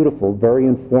out a beautiful, very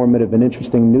informative and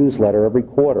interesting newsletter every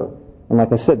quarter. And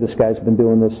like I said, this guy's been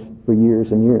doing this for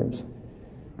years and years.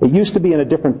 It used to be in a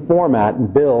different format,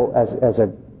 and Bill, as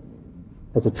a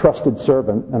trusted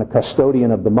servant and a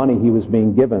custodian of the money he was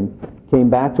being given, came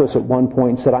back to us at one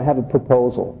point and said, I have a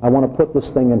proposal. I want to put this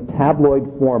thing in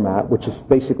tabloid format, which is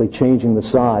basically changing the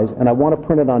size, and I want to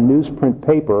print it on newsprint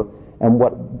paper, and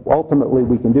what ultimately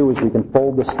we can do is we can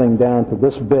fold this thing down to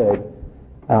this big,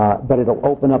 but it'll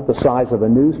open up the size of a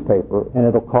newspaper, and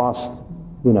it'll cost,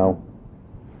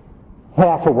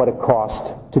 half of what it cost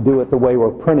to do it the way we're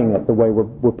printing it, the way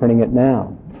we're printing it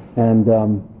now. And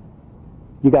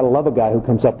you got to love a guy who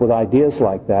comes up with ideas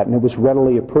like that, and it was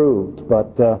readily approved.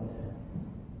 But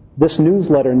this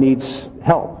newsletter needs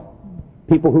help.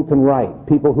 People who can write,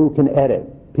 people who can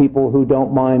edit, people who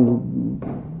don't mind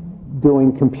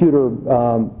doing computer.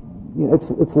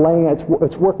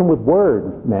 It's working with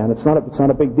Word, man. It's not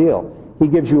a big deal. He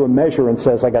gives you a measure and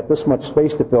says, I got this much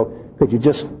space to fill. Could you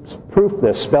just proof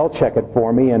this, spell check it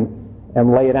for me,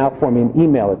 and lay it out for me and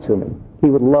email it to me? He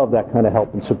would love that kind of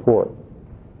help and support.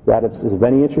 That is of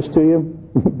any interest to you,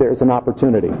 there's an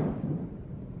opportunity.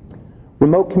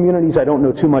 Remote communities I don't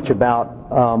know too much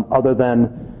about, other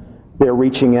than they're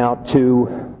reaching out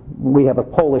to, we have a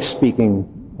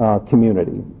Polish-speaking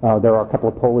community. There are a couple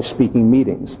of Polish-speaking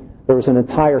meetings. There is an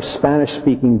entire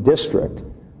Spanish-speaking district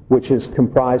which is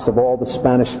comprised of all the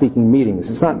Spanish-speaking meetings.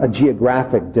 It's not a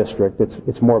geographic district,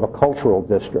 it's more of a cultural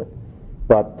district.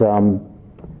 But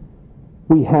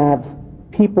we have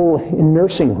people in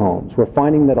nursing homes. We're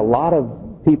finding that a lot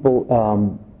of people,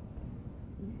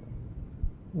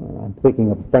 I'm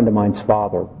thinking of a friend of mine's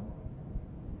father.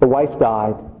 The wife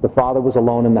died, the father was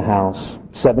alone in the house,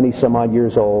 70-some-odd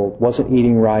years old, wasn't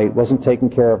eating right, wasn't taking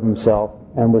care of himself,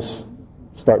 and was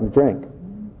starting to drink.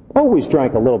 Always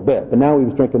drank a little bit, but now he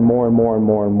was drinking more and more and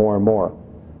more and more and more.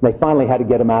 They finally had to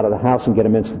get him out of the house and get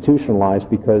him institutionalized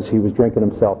because he was drinking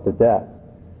himself to death.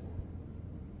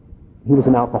 He was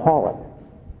an alcoholic.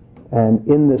 And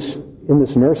in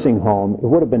this nursing home, it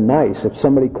would have been nice if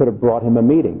somebody could have brought him a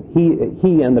meeting.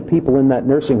 He and the people in that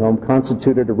nursing home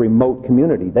constituted a remote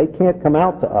community. They can't come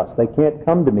out to us. They can't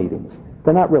come to meetings.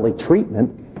 They're not really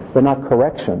treatment. They're not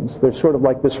corrections. They're sort of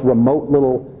like this remote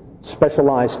little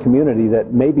specialized community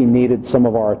that maybe needed some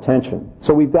of our attention.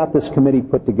 So we've got this committee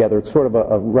put together. It's sort of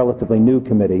a relatively new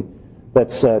committee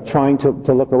that's trying to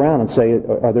look around and say,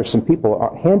 are there some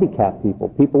people, handicapped people,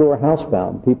 people who are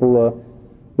housebound, people,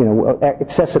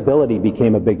 accessibility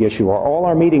became a big issue. Are all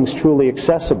our meetings truly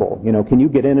accessible? Can you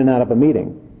get in and out of a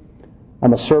meeting?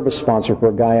 I'm a service sponsor for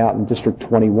a guy out in District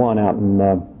 21 out in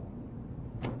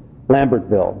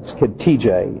Lambertville, this kid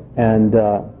TJ, and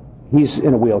he's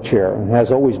in a wheelchair and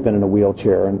has always been in a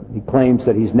wheelchair, and he claims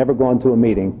that he's never gone to a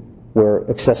meeting where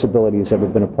accessibility has ever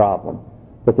been a problem.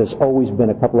 But there's always been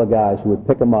a couple of guys who would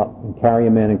pick him up and carry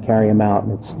him in and carry him out,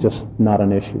 and it's just not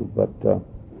an issue. But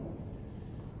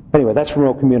Anyway, that's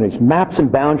remote communities. Maps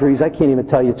and boundaries, I can't even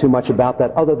tell you too much about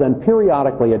that other than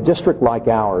periodically a district like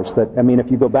ours that, I mean, if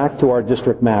you go back to our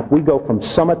district map, we go from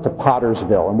Summit to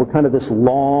Pottersville, and we're kind of this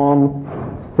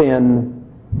long, thin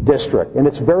district. And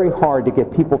it's very hard to get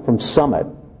people from Summit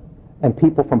and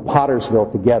people from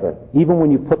Pottersville together. Even when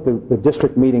you put the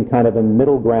district meeting kind of in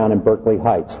middle ground in Berkeley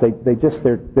Heights,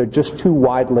 they're just too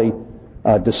widely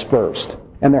dispersed.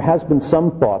 And there has been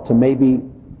some thought to maybe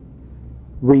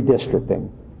redistricting,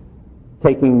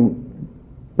 taking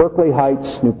Berkeley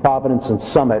Heights, New Providence, and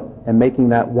Summit and making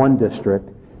that one district,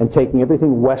 and taking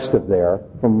everything west of there,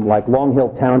 from like Long Hill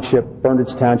Township,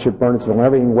 Bernards Township, Bernardsville, and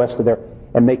everything west of there,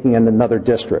 and making it another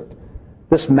district.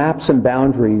 This Maps and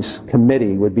Boundaries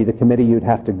Committee would be the committee you'd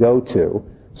have to go to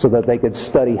so that they could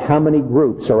study how many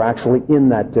groups are actually in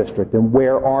that district and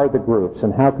where are the groups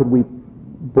and how could we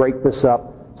break this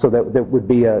up so that there would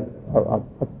be a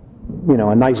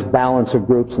nice balance of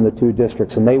groups in the two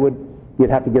districts. And you'd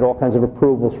have to get all kinds of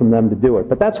approvals from them to do it.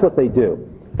 But that's what they do,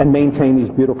 and maintain these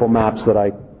beautiful maps that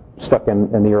I stuck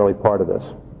in the early part of this.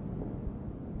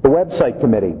 The website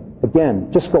committee,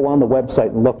 again, just go on the website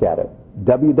and look at it.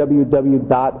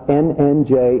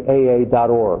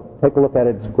 www.nnjaa.org. Take a look at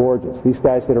it. It's gorgeous. These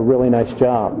guys did a really nice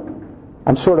job.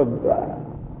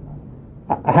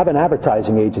 I have an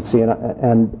advertising agency,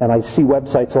 and I see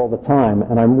websites all the time,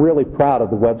 and I'm really proud of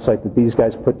the website that these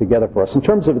guys put together for us. In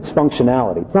terms of its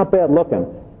functionality, it's not bad looking,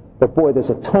 but boy,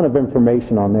 there's a ton of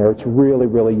information on there. It's really,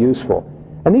 really useful.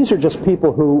 And these are just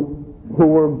people who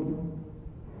were,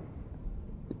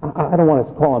 I don't want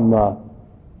to call them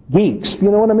geeks,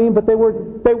 you know what I mean? But they were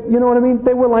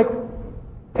like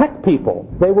tech people.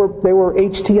 They were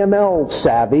HTML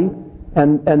savvy,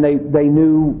 and they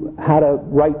knew how to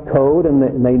write code, and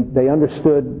they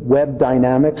understood web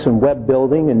dynamics and web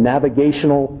building and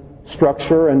navigational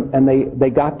structure, and they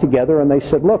got together and they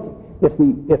said, look, if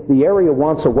the area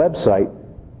wants a website,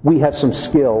 we have some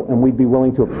skill, and we'd be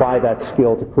willing to apply that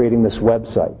skill to creating this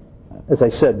website. As I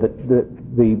said,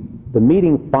 the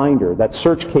meeting finder, that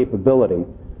search capability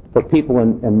for people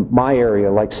in my area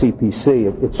like CPC,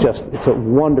 it's a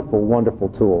wonderful, wonderful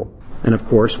tool. And of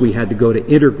course, we had to go to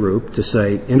Intergroup to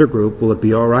say, Intergroup, will it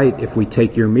be all right if we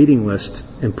take your meeting list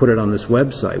and put it on this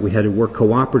website? We had to work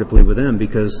cooperatively with them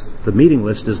because the meeting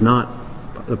list is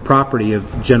not the property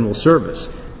of General Service.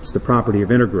 It's the property of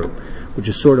Intergroup, which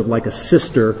is sort of like a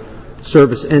sister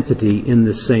service entity in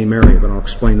this same area, but I'll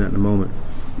explain that in a moment.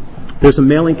 There's a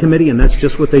mailing committee, and that's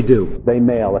just what they do. They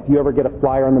mail. If you ever get a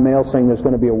flyer in the mail saying there's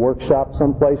going to be a workshop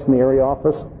someplace in the area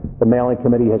office, the mailing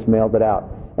committee has mailed it out.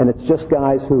 And it's just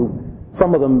guys who,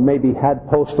 some of them maybe had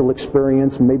postal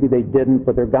experience, maybe they didn't,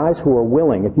 but they're guys who are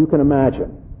willing, if you can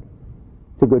imagine,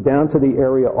 to go down to the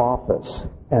area office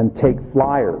and take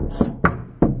flyers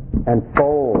and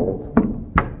fold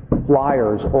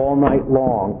flyers all night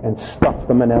long and stuff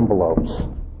them in envelopes.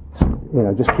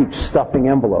 Just keep stuffing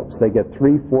envelopes. They get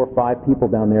 3, 4, 5 people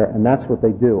down there, and that's what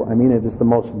they do. I mean, it is the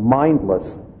most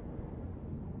mindless,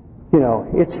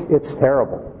 it's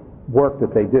terrible work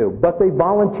that they do. But they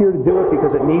volunteer to do it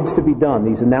because it needs to be done.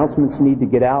 These announcements need to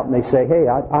get out, and they say, hey,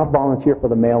 I'll volunteer for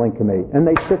the mailing committee. And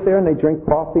they sit there and they drink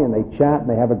coffee and they chat and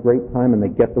they have a great time and they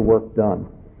get the work done.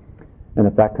 And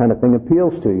if that kind of thing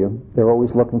appeals to you, they're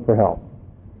always looking for help.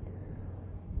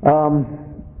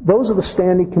 Those are the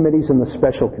standing committees and the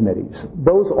special committees.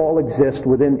 Those all exist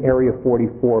within Area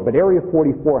 44, but Area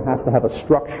 44 has to have a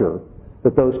structure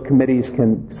that those committees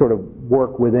can sort of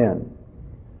work within.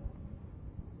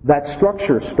 That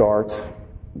structure starts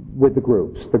with the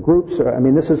groups. The groups are,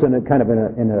 this is in a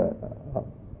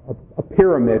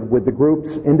pyramid with the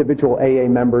groups, individual AA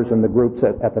members, and the groups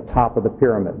at the top of the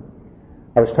pyramid.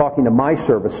 I was talking to my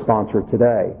service sponsor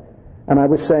today, and I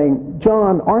was saying,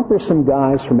 John, aren't there some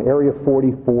guys from Area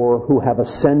 44 who have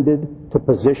ascended to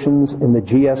positions in the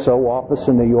GSO office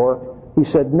in New York? He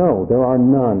said, no, there are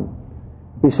none.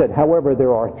 He said, however,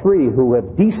 there are 3 who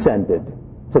have descended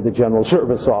to the General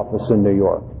Service office in New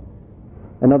York.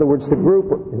 In other words, the group,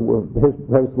 his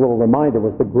little reminder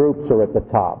was the groups are at the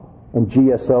top and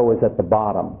GSO is at the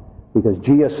bottom, because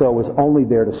GSO is only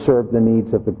there to serve the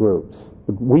needs of the groups.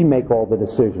 We make all the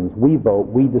decisions. We vote.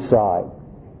 We decide.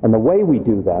 And the way we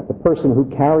do that, the person who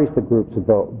carries the group's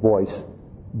voice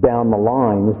down the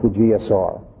line is the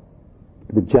GSR,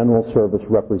 the General Service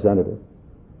Representative.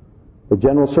 The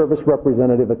General Service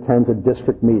Representative attends a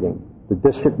district meeting. The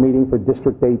district meeting for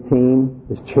District 18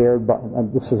 is chaired by,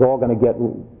 and this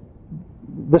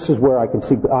is where I can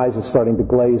see the eyes are starting to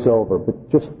glaze over, but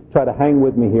just try to hang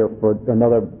with me here for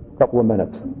another couple of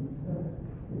minutes.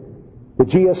 The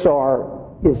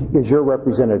GSR is your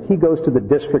representative. He goes to the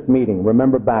district meeting.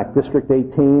 Remember back, District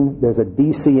 18, there's a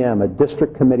DCM, a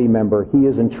district committee member. He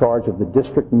is in charge of the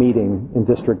district meeting in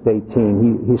District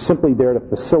 18. He's simply there to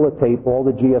facilitate all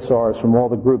the GSRs from all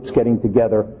the groups getting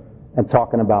together and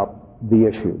talking about the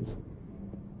issues.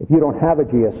 If you don't have a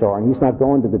GSR and he's not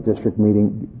going to the district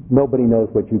meeting, nobody knows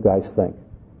what you guys think.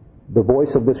 The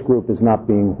voice of this group is not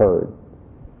being heard.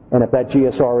 And if that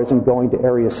GSR isn't going to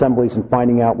area assemblies and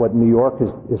finding out what New York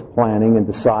is planning and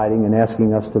deciding and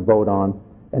asking us to vote on,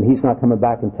 and he's not coming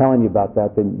back and telling you about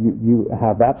that, then you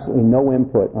have absolutely no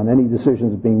input on any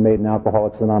decisions being made in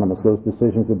Alcoholics Anonymous. Those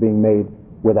decisions are being made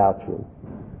without you.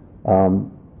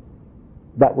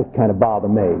 That would kind of bother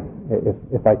me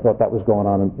if I thought that was going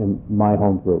on in my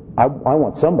home group. I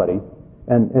want somebody,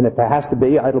 and if it has to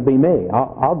be, it'll be me.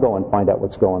 I'll go and find out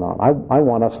what's going on. I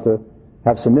want us to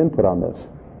have some input on this.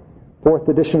 4th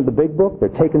edition of the Big Book, they're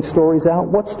taking stories out.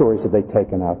 What stories have they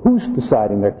taken out? Who's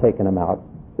deciding they're taking them out?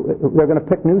 They're going to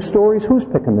pick new stories? Who's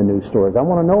picking the new stories? I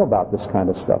want to know about this kind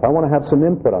of stuff. I want to have some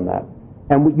input on that.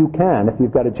 And you can if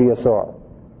you've got a GSR.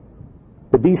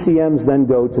 The DCMs then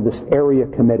go to this area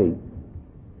committee.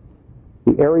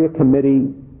 The area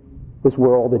committee is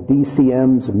where all the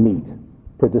DCMs meet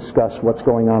to discuss what's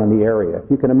going on in the area.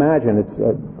 If you can imagine, it's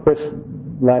Chris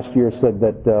last year said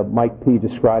that Mike P.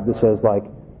 described this as like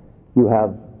you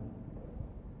have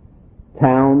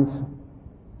towns,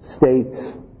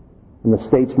 states, and the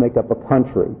states make up a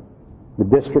country. The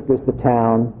district is the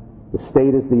town, the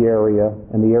state is the area,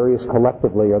 and the areas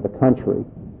collectively are the country.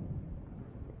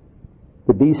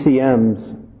 The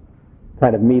DCMs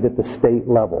kind of meet at the state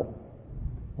level.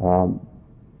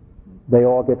 They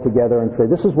all get together and say,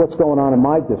 this is what's going on in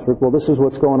my district. Well, this is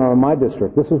what's going on in my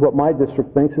district. This is what my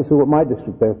district thinks. This is what my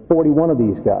district. There are 41 of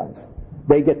these guys.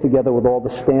 They get together with all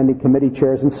the standing committee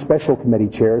chairs and special committee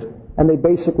chairs, and they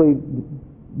basically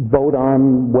vote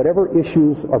on whatever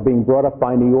issues are being brought up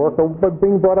by New York or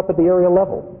being brought up at the area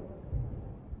level.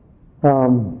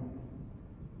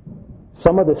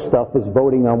 Some of this stuff is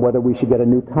voting on whether we should get a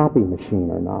new copy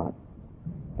machine or not.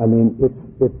 I mean,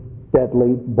 it's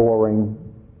deadly, boring,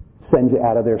 sends you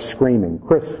out of there screaming.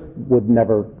 Chris would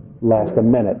never last a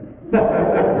minute.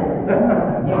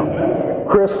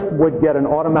 Chris would get an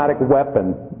automatic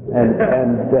weapon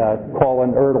and call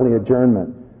an early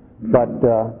adjournment. But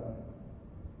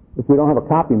if we don't have a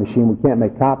copy machine, we can't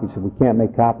make copies. If we can't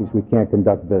make copies, we can't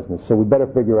conduct business. So we better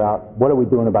figure out what are we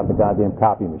doing about the goddamn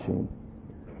copy machine.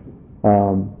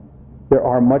 There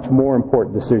are much more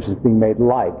important decisions being made,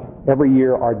 like every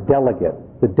year our delegate.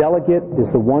 The delegate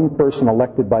is the one person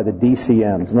elected by the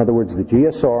DCMs. In other words, the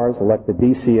GSRs elect the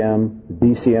DCM, the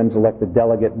DCMs elect the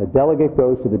delegate, and the delegate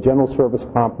goes to the General Service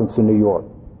Conference in New York.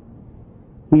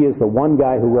 He is the one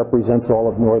guy who represents all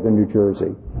of northern New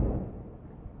Jersey.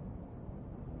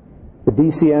 The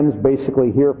DCMs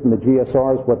basically hear from the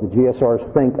GSRs what the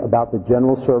GSRs think about the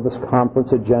General Service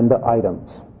Conference agenda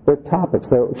items. Their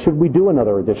topics. Should we do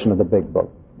another edition of the Big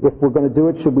Book? If we're going to do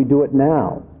it, should we do it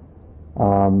now?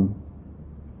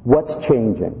 What's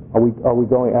changing? Are we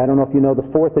going? I don't know if you know, the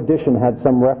 4th edition had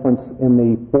some reference in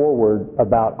the foreword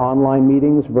about online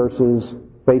meetings versus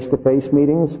face-to-face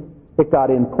meetings. It got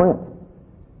in print.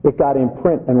 It got in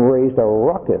print and raised a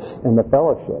ruckus in the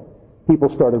fellowship. People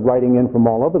started writing in from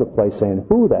all over the place saying,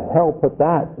 who the hell put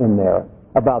that in there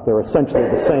about they're essentially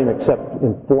the same except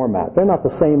in format? They're not the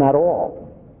same at all.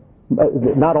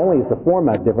 Not only is the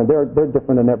format different, they're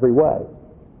different in every way.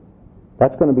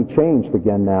 That's going to be changed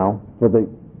again now for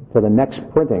the next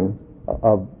printing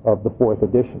of the 4th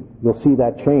edition. You'll see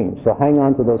that change. So hang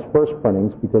on to those first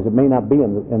printings because it may not be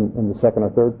in the 2nd or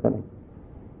 3rd printing.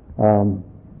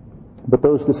 But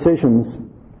those decisions,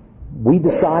 we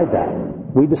decide that.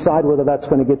 We decide whether that's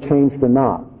going to get changed or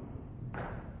not.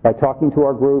 By talking to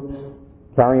our groups,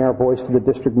 carrying our voice to the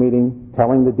district meeting,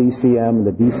 telling the DCM, and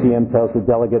the DCM tells the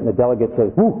delegate, and the delegate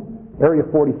says, whew, Area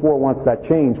 44 wants that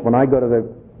changed. When I go to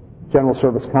the General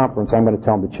Service Conference, I'm going to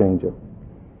tell them to change it.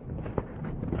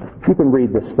 You can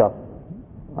read this stuff.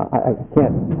 I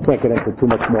can't get into too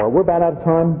much more. We're about out of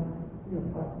time.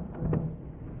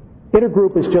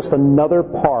 Intergroup is just another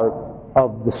part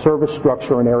of the service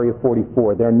structure in Area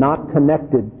 44. They're not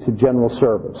connected to General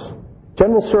Service.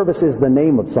 General Service is the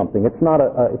name of something. It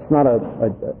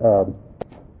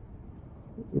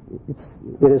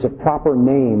is a proper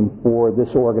name for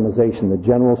this organization, the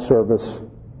General Service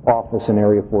Office in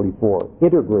Area 44.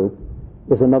 Intergroup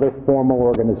is another formal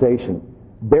organization.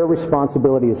 Their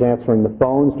responsibility is answering the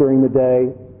phones during the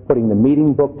day, putting the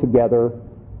meeting book together,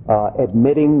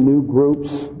 admitting new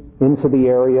groups into the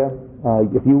area.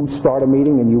 If you start a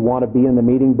meeting and you want to be in the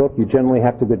meeting book, you generally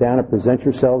have to go down and present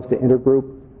yourselves to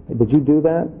Intergroup. Did you do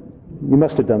that? You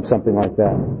must have done something like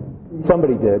that.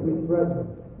 Somebody did.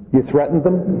 You threatened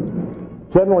them?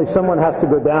 Generally, someone has to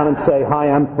go down and say, hi,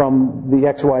 I'm from the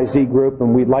XYZ group,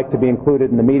 and we'd like to be included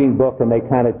in the meeting book, and they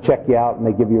kind of check you out, and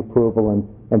they give you approval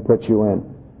and put you in.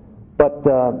 But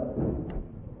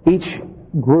each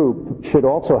group should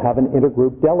also have an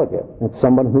intergroup delegate. It's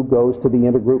someone who goes to the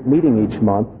intergroup meeting each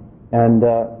month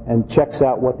and checks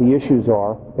out what the issues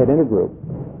are at intergroup.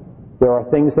 There are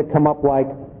things that come up like,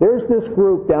 there's this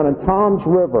group down in Toms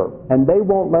River, and they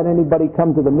won't let anybody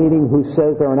come to the meeting who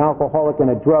says they're an alcoholic and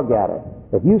a drug addict.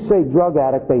 If you say drug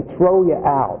addict, they throw you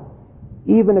out,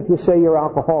 even if you say you're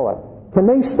alcoholic. Can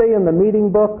they stay in the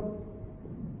meeting book?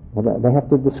 Well, they have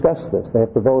to discuss this. They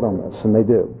have to vote on this, and they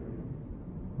do.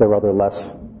 There are other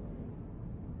less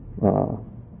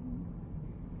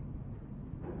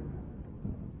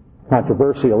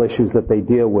controversial issues that they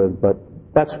deal with, but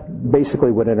that's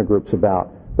basically what intergroup's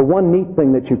about. The one neat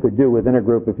thing that you could do with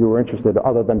intergroup, if you were interested,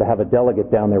 other than to have a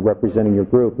delegate down there representing your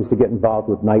group, is to get involved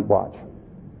with Night Watch.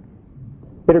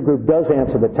 Intergroup does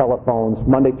answer the telephones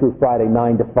Monday through Friday,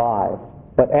 9 to 5,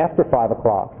 but after 5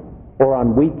 o'clock or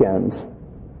on weekends,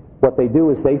 what they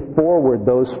do is they forward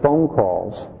those phone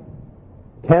calls,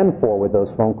 can forward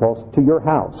those phone calls to your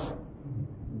house.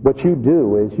 What you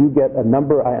do is you get a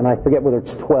number, and I forget whether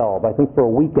it's 12. I think for a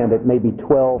weekend it may be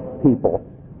 12 people.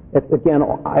 Again,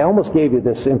 I almost gave you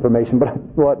this information, but I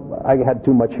thought I had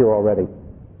too much here already.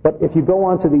 But if you go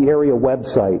onto the area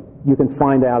website, you can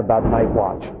find out about Night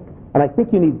Watch. And I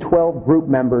think you need 12 group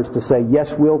members to say,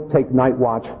 yes, we'll take Night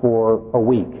Watch for a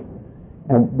week.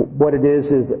 And what it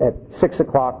is at 6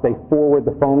 o'clock, they forward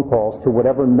the phone calls to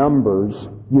whatever numbers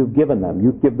you've given them.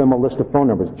 You give them a list of phone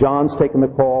numbers. John's taking the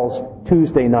calls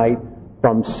Tuesday night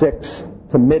from 6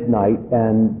 to midnight,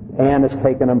 and Ann is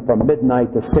taking them from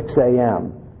midnight to 6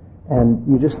 a.m. And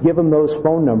you just give them those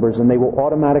phone numbers, and they will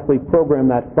automatically program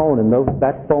that phone, and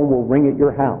that phone will ring at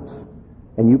your house.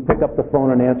 And you pick up the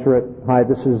phone and answer it. Hi,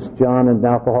 this is John and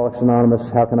Alcoholics Anonymous.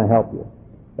 How can I help you?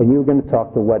 And you're going to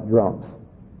talk to Wet Drums,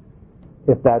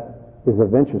 if that is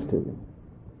of interest to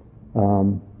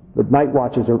you. But Night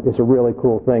Watch is a really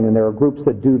cool thing, and there are groups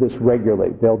that do this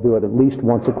regularly. They'll do it at least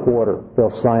once a quarter. They'll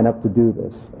sign up to do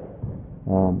this.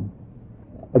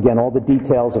 Again, all the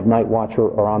details of Night Watch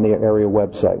are on the area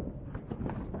website.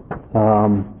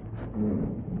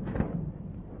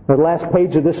 The last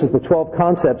page of this is the 12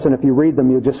 concepts, and if you read them,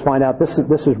 you'll just find out this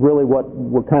is really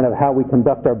what kind of how we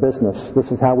conduct our business.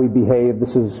 This is how we behave.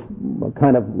 This is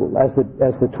kind of as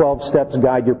the 12 steps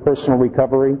guide your personal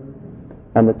recovery,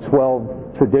 and the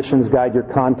 12 traditions guide your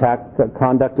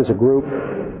conduct as a group.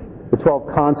 The 12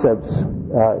 concepts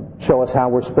show us how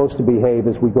we're supposed to behave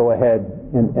as we go ahead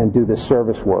and do this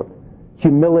service work.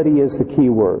 Humility is the key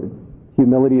word.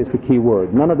 Humility is the key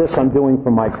word. None of this I'm doing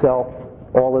for myself.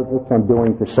 All of this I'm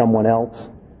doing for someone else.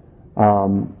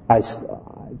 I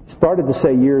started to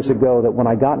say years ago that when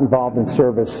I got involved in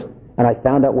service and I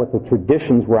found out what the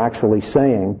traditions were actually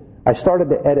saying, I started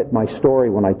to edit my story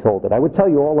when I told it. I would tell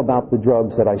you all about the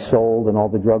drugs that I sold and all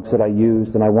the drugs that I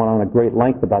used, and I went on a great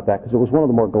length about that because it was one of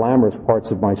the more glamorous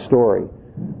parts of my story.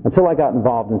 Until I got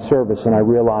involved in service and I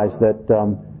realized that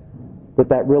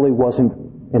that really wasn't,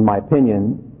 in my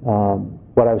opinion,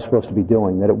 what I was supposed to be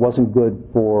doing, that it wasn't good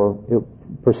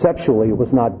perceptually it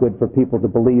was not good for people to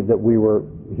believe that we were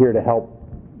here to help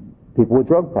people with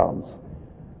drug problems.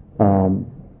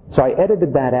 So I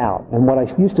edited that out, and what I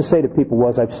used to say to people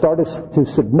was I've started to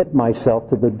submit myself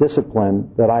to the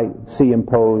discipline that I see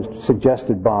imposed,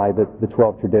 suggested by the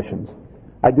 12 traditions.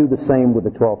 I do the same with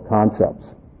the 12 concepts.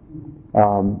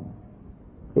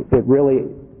 It really,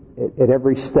 at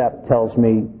every step, tells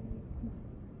me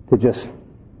to just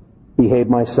behave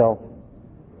myself,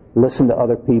 listen to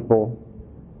other people,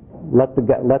 let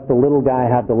the little guy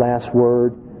have the last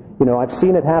word. You know, I've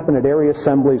seen it happen at area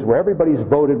assemblies where everybody's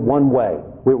voted one way.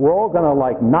 We're all going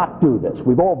to not do this.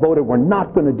 We've all voted we're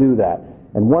not going to do that.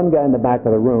 And one guy in the back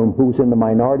of the room who's in the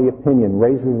minority opinion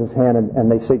raises his hand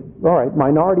and they say, all right,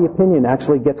 minority opinion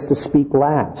actually gets to speak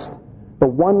last. The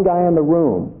one guy in the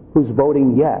room who's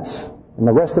voting yes, and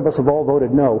the rest of us have all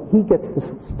voted no, he gets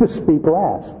to speak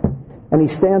last. And he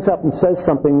stands up and says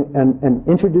something and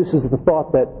introduces the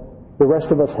thought that the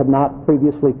rest of us had not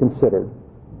previously considered.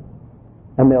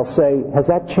 And they'll say, has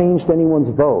that changed anyone's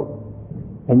vote?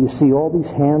 And you see all these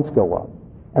hands go up.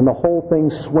 And the whole thing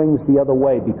swings the other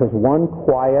way because one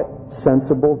quiet,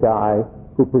 sensible guy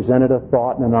who presented a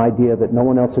thought and an idea that no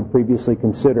one else had previously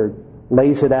considered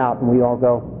lays it out, and we all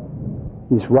go,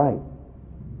 he's right.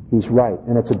 He's right.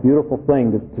 And it's a beautiful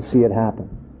thing to see it happen.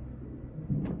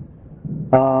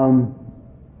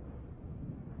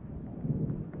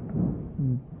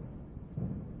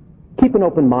 keep an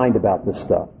open mind about this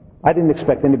stuff. I didn't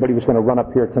expect anybody was going to run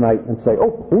up here tonight and say,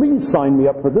 oh, please sign me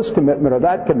up for this commitment or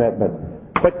that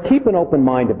commitment. But keep an open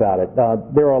mind about it.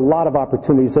 There are a lot of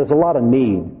opportunities. There's a lot of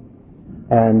need.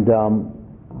 And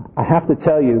I have to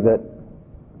tell you that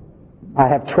I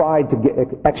have tried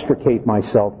to extricate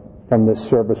myself from this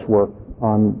service work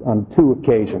on 2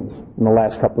 occasions in the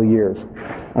last couple of years.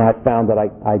 And I found that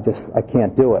I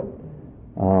can't do it.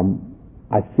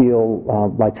 I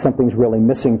feel like something's really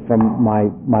missing from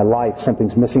my life,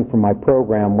 something's missing from my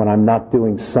program when I'm not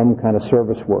doing some kind of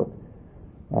service work.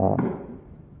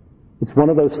 It's one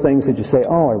of those things that you say,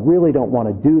 oh, I really don't want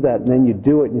to do that, and then you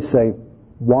do it and you say,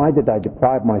 why did I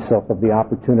deprive myself of the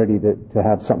opportunity to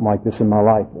have something like this in my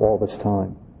life all this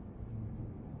time?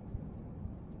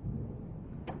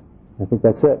 I think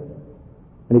that's it.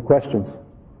 Any questions?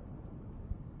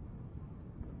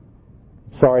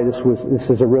 Sorry, this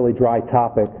is a really dry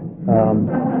topic.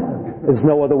 There's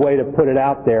no other way to put it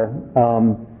out there.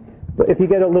 But if you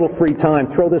get a little free time,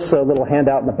 throw this little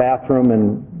handout in the bathroom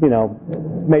and,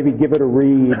 maybe give it a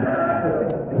read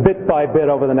bit by bit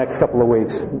over the next couple of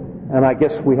weeks. And I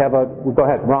guess we have go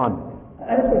ahead, Ron.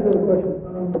 I just have a question.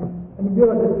 I feel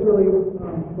like it's really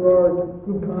for our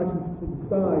group conscience to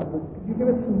decide, but could you give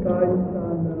us some guidance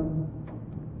on,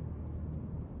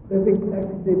 I think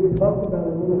actually David talked about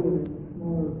it a little bit in the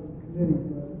smaller committee,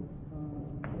 but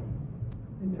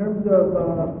in terms of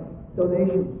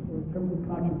donations, or in terms of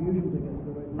contributions, I guess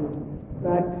the right word,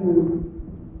 back to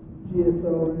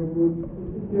GSO or your group,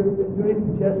 is there any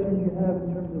suggestions you have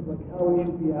in terms of like how we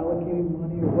should be allocating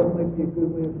money, or what might be a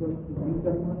good way for us to use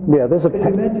that money? Yeah, because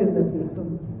you mentioned that there's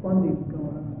some funding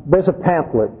going on. There's a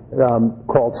pamphlet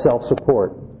called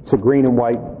Self-Support. It's a green and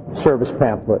white service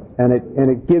pamphlet, and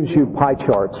it gives you pie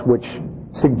charts which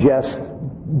suggest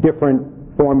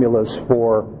different formulas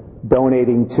for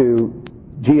donating to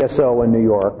GSO in New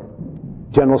York,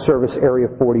 General Service Area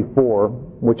 44,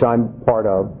 which I'm part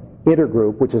of,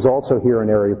 Intergroup, which is also here in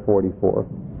Area 44.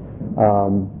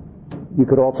 You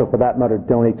could also, for that matter,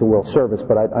 donate to World Service,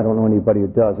 but I don't know anybody who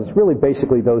does. It's really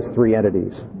basically those 3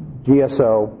 entities,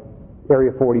 GSO,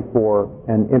 Area 44,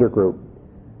 and Intergroup.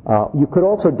 You could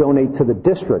also donate to the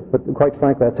district, but quite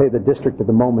frankly, I'd say the district at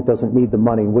the moment doesn't need the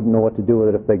money, wouldn't know what to do with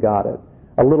it if they got it.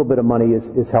 A little bit of money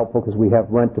is helpful because we have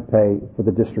rent to pay for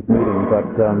the district meeting, but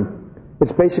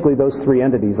it's basically those 3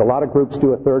 entities. A lot of groups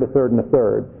do a third, and a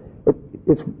third.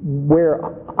 It's where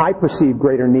I perceive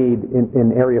greater need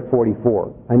in Area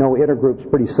 44. I know Intergroup's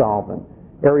pretty solvent.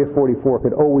 Area 44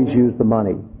 could always use the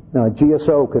money.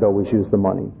 GSO could always use the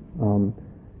money.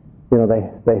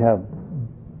 They have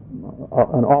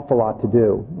an awful lot to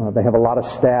do. They have a lot of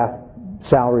staff,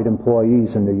 salaried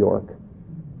employees in New York.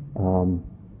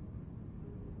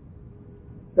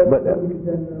 That's what we could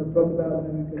then talk about, and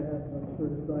then we could have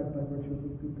sort of decide by virtue of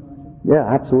good conscience. Yeah,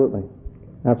 absolutely.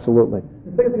 Absolutely.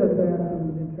 The second thing I was going to ask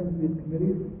in terms of these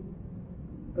committees,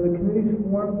 are the committees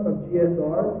formed of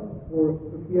GSRs, or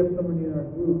if we have somebody in our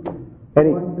group who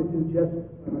wants to just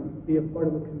be a part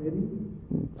of a committee,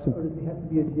 or does he have to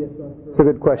be a GSR? It's a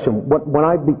good question.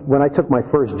 When I took my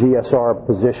first GSR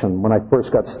position, when I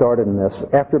first got started in this,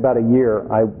 after about a year,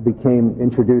 I became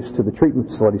introduced to the Treatment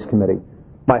Facilities Committee.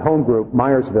 My home group,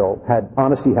 Myersville, had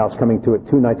Honesty House coming to it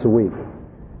 2 nights a week,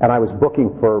 and I was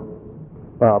booking for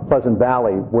Pleasant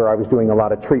Valley, where I was doing a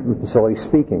lot of treatment facility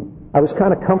speaking. I was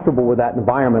kind of comfortable with that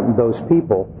environment and those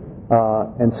people,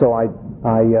 and so I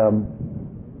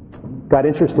got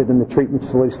interested in the Treatment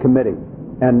Facilities Committee.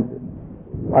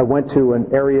 And I went to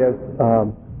an area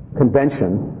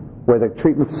convention where the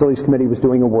Treatment Facilities Committee was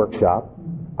doing a workshop.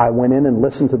 I went in and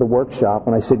listened to the workshop,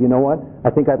 and I said, you know what,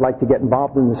 I think I'd like to get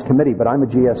involved in this committee, but I'm a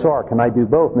GSR. Can I do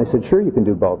both? And they said, sure, you can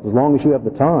do both. As long as you have the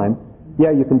time,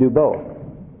 yeah, you can do both.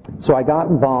 So I got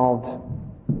involved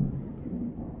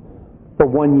for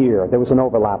 1 year. There was an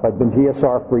overlap. I'd been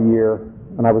GSR for a year,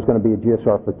 and I was going to be a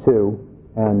GSR for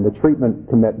 2, and the treatment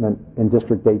commitment in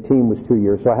District 18 was 2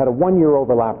 years. So I had a 1 year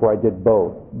overlap where I did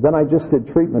both. Then I just did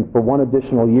treatment for 1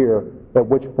 additional year, at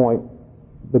which point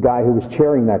the guy who was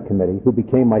chairing that committee, who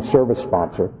became my service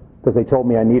sponsor, because they told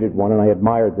me I needed one, and I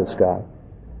admired this guy,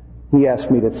 he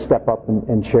asked me to step up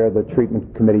and chair the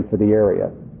treatment committee for the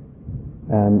area.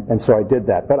 And so I did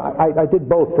that. But I did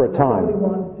both for a time. If somebody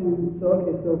wants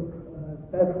to,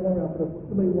 that's one out, but if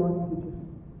somebody wants to just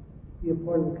be a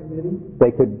part of the committee,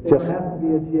 they don't have to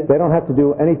be a GSR. They don't have to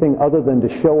do anything other than to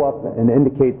show up and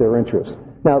indicate their interest.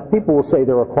 Now, people will say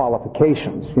there are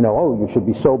qualifications. You should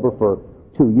be sober for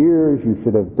 2 years, you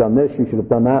should have done this, you should have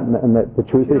done that, and the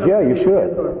truth is, yeah, you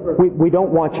should. We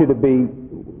don't want you to be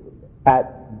at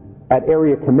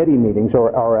area committee meetings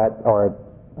or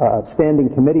at standing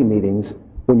committee meetings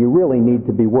when you really need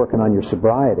to be working on your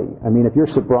sobriety. I mean, if your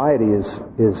sobriety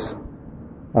is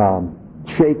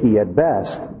shaky at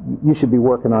best, you should be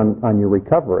working on your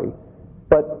recovery.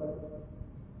 But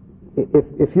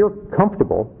if you're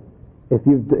comfortable, if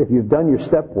you've done your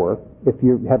step work, if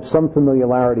you have some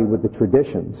familiarity with the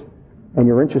traditions, and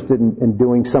you're interested in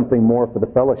doing something more for the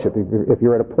fellowship, if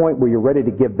you're at a point where you're ready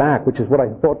to give back, which is what I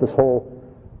thought this whole,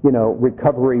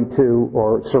 recovery to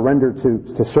or surrender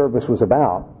to service was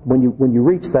about. When you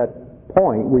reach that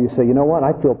point where you say, you know what,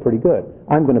 I feel pretty good.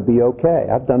 I'm going to be okay.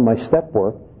 I've done my step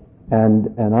work,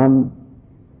 and I'm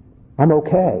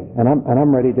okay, and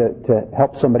I'm ready to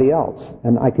help somebody else.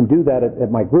 And I can do that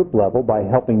at my group level by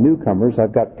helping newcomers.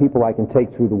 I've got people I can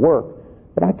take through the work,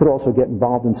 but I could also get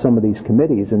involved in some of these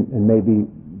committees and maybe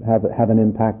have an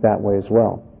impact that way as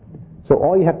well. So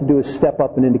all you have to do is step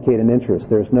up and indicate an interest.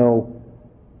 There's no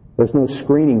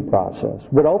screening process.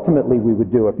 What ultimately we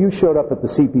would do, if you showed up at the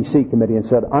CPC committee and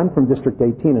said, I'm from District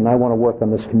 18 and I want to work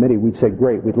on this committee, we'd say,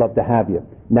 great, we'd love to have you.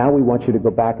 Now we want you to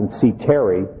go back and see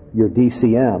Terry, your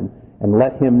DCM, and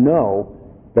let him know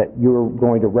that you're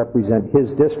going to represent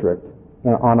his district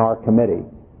on our committee.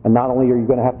 And not only are you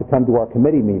going to have to come to our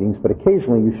committee meetings, but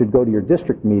occasionally you should go to your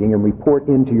district meeting and report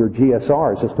into your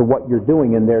GSRs as to what you're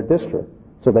doing in their district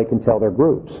so they can tell their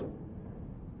groups.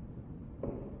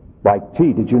 Like,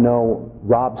 gee, did you know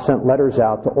Rob sent letters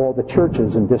out to all the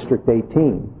churches in District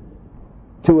 18?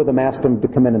 2 of them asked him to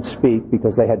come in and speak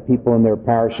because they had people in their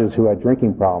parishes who had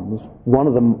drinking problems. 1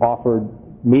 of them offered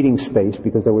meeting space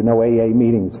because there were no AA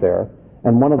meetings there.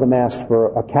 And 1 of them asked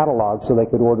for a catalog so they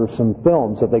could order some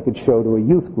films that they could show to a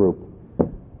youth group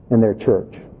in their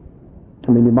church.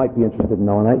 I mean, you might be interested in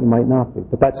knowing that, you might not be.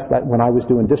 But that's that. When I was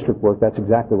doing district work, that's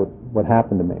exactly what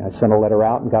happened to me. I sent a letter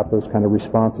out and got those kind of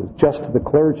responses, just to the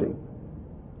clergy.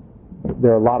 There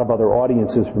are a lot of other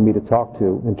audiences for me to talk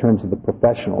to in terms of the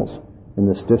professionals in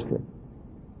this district.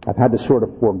 I've had to sort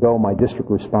of forego my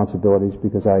district responsibilities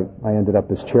because I ended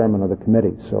up as chairman of the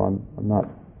committee, so I'm not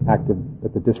active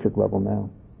at the district level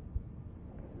now.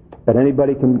 But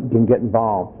anybody can get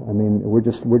involved. I mean, we're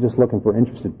just looking for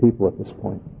interested people at this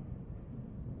point.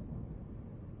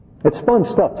 It's fun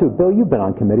stuff, too. Bill, you've been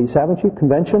on committees, haven't you?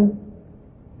 Convention?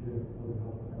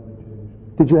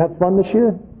 Did you have fun this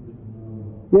year?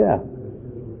 Yeah.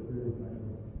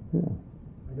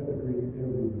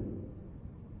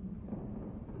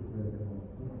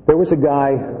 There was a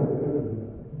guy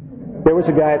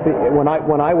when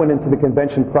I went into the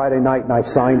convention Friday night and I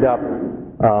signed up,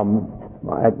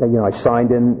 I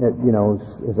signed in,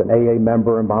 as an AA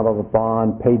member and blah, blah, blah, blah,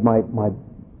 and paid my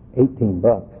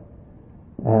 $18.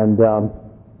 And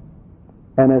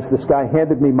as this guy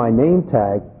handed me my name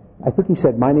tag, I think he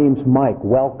said, my name's Mike,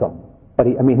 welcome. But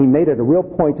he made it a real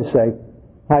point to say,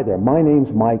 hi there, my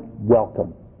name's Mike,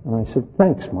 welcome. And I said,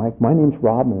 thanks, Mike, my name's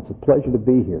Rob, and it's a pleasure to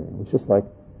be here. And it was just like,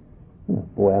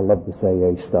 boy, I love this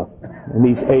AA stuff. And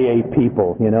these AA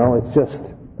people, it's just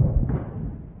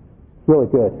really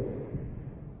good.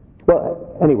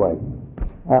 Well, anyway,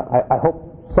 I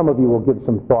hope some of you will give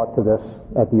some thought to this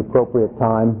at the appropriate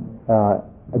time.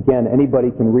 Again,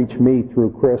 anybody can reach me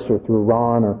through Chris or through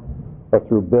Ron or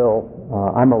through Bill.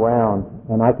 I'm around,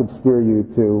 and I could steer you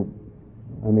to,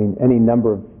 any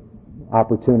number of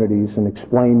opportunities and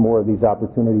explain more of these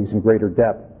opportunities in greater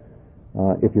depth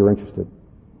if you're interested.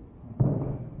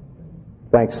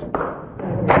 Thanks.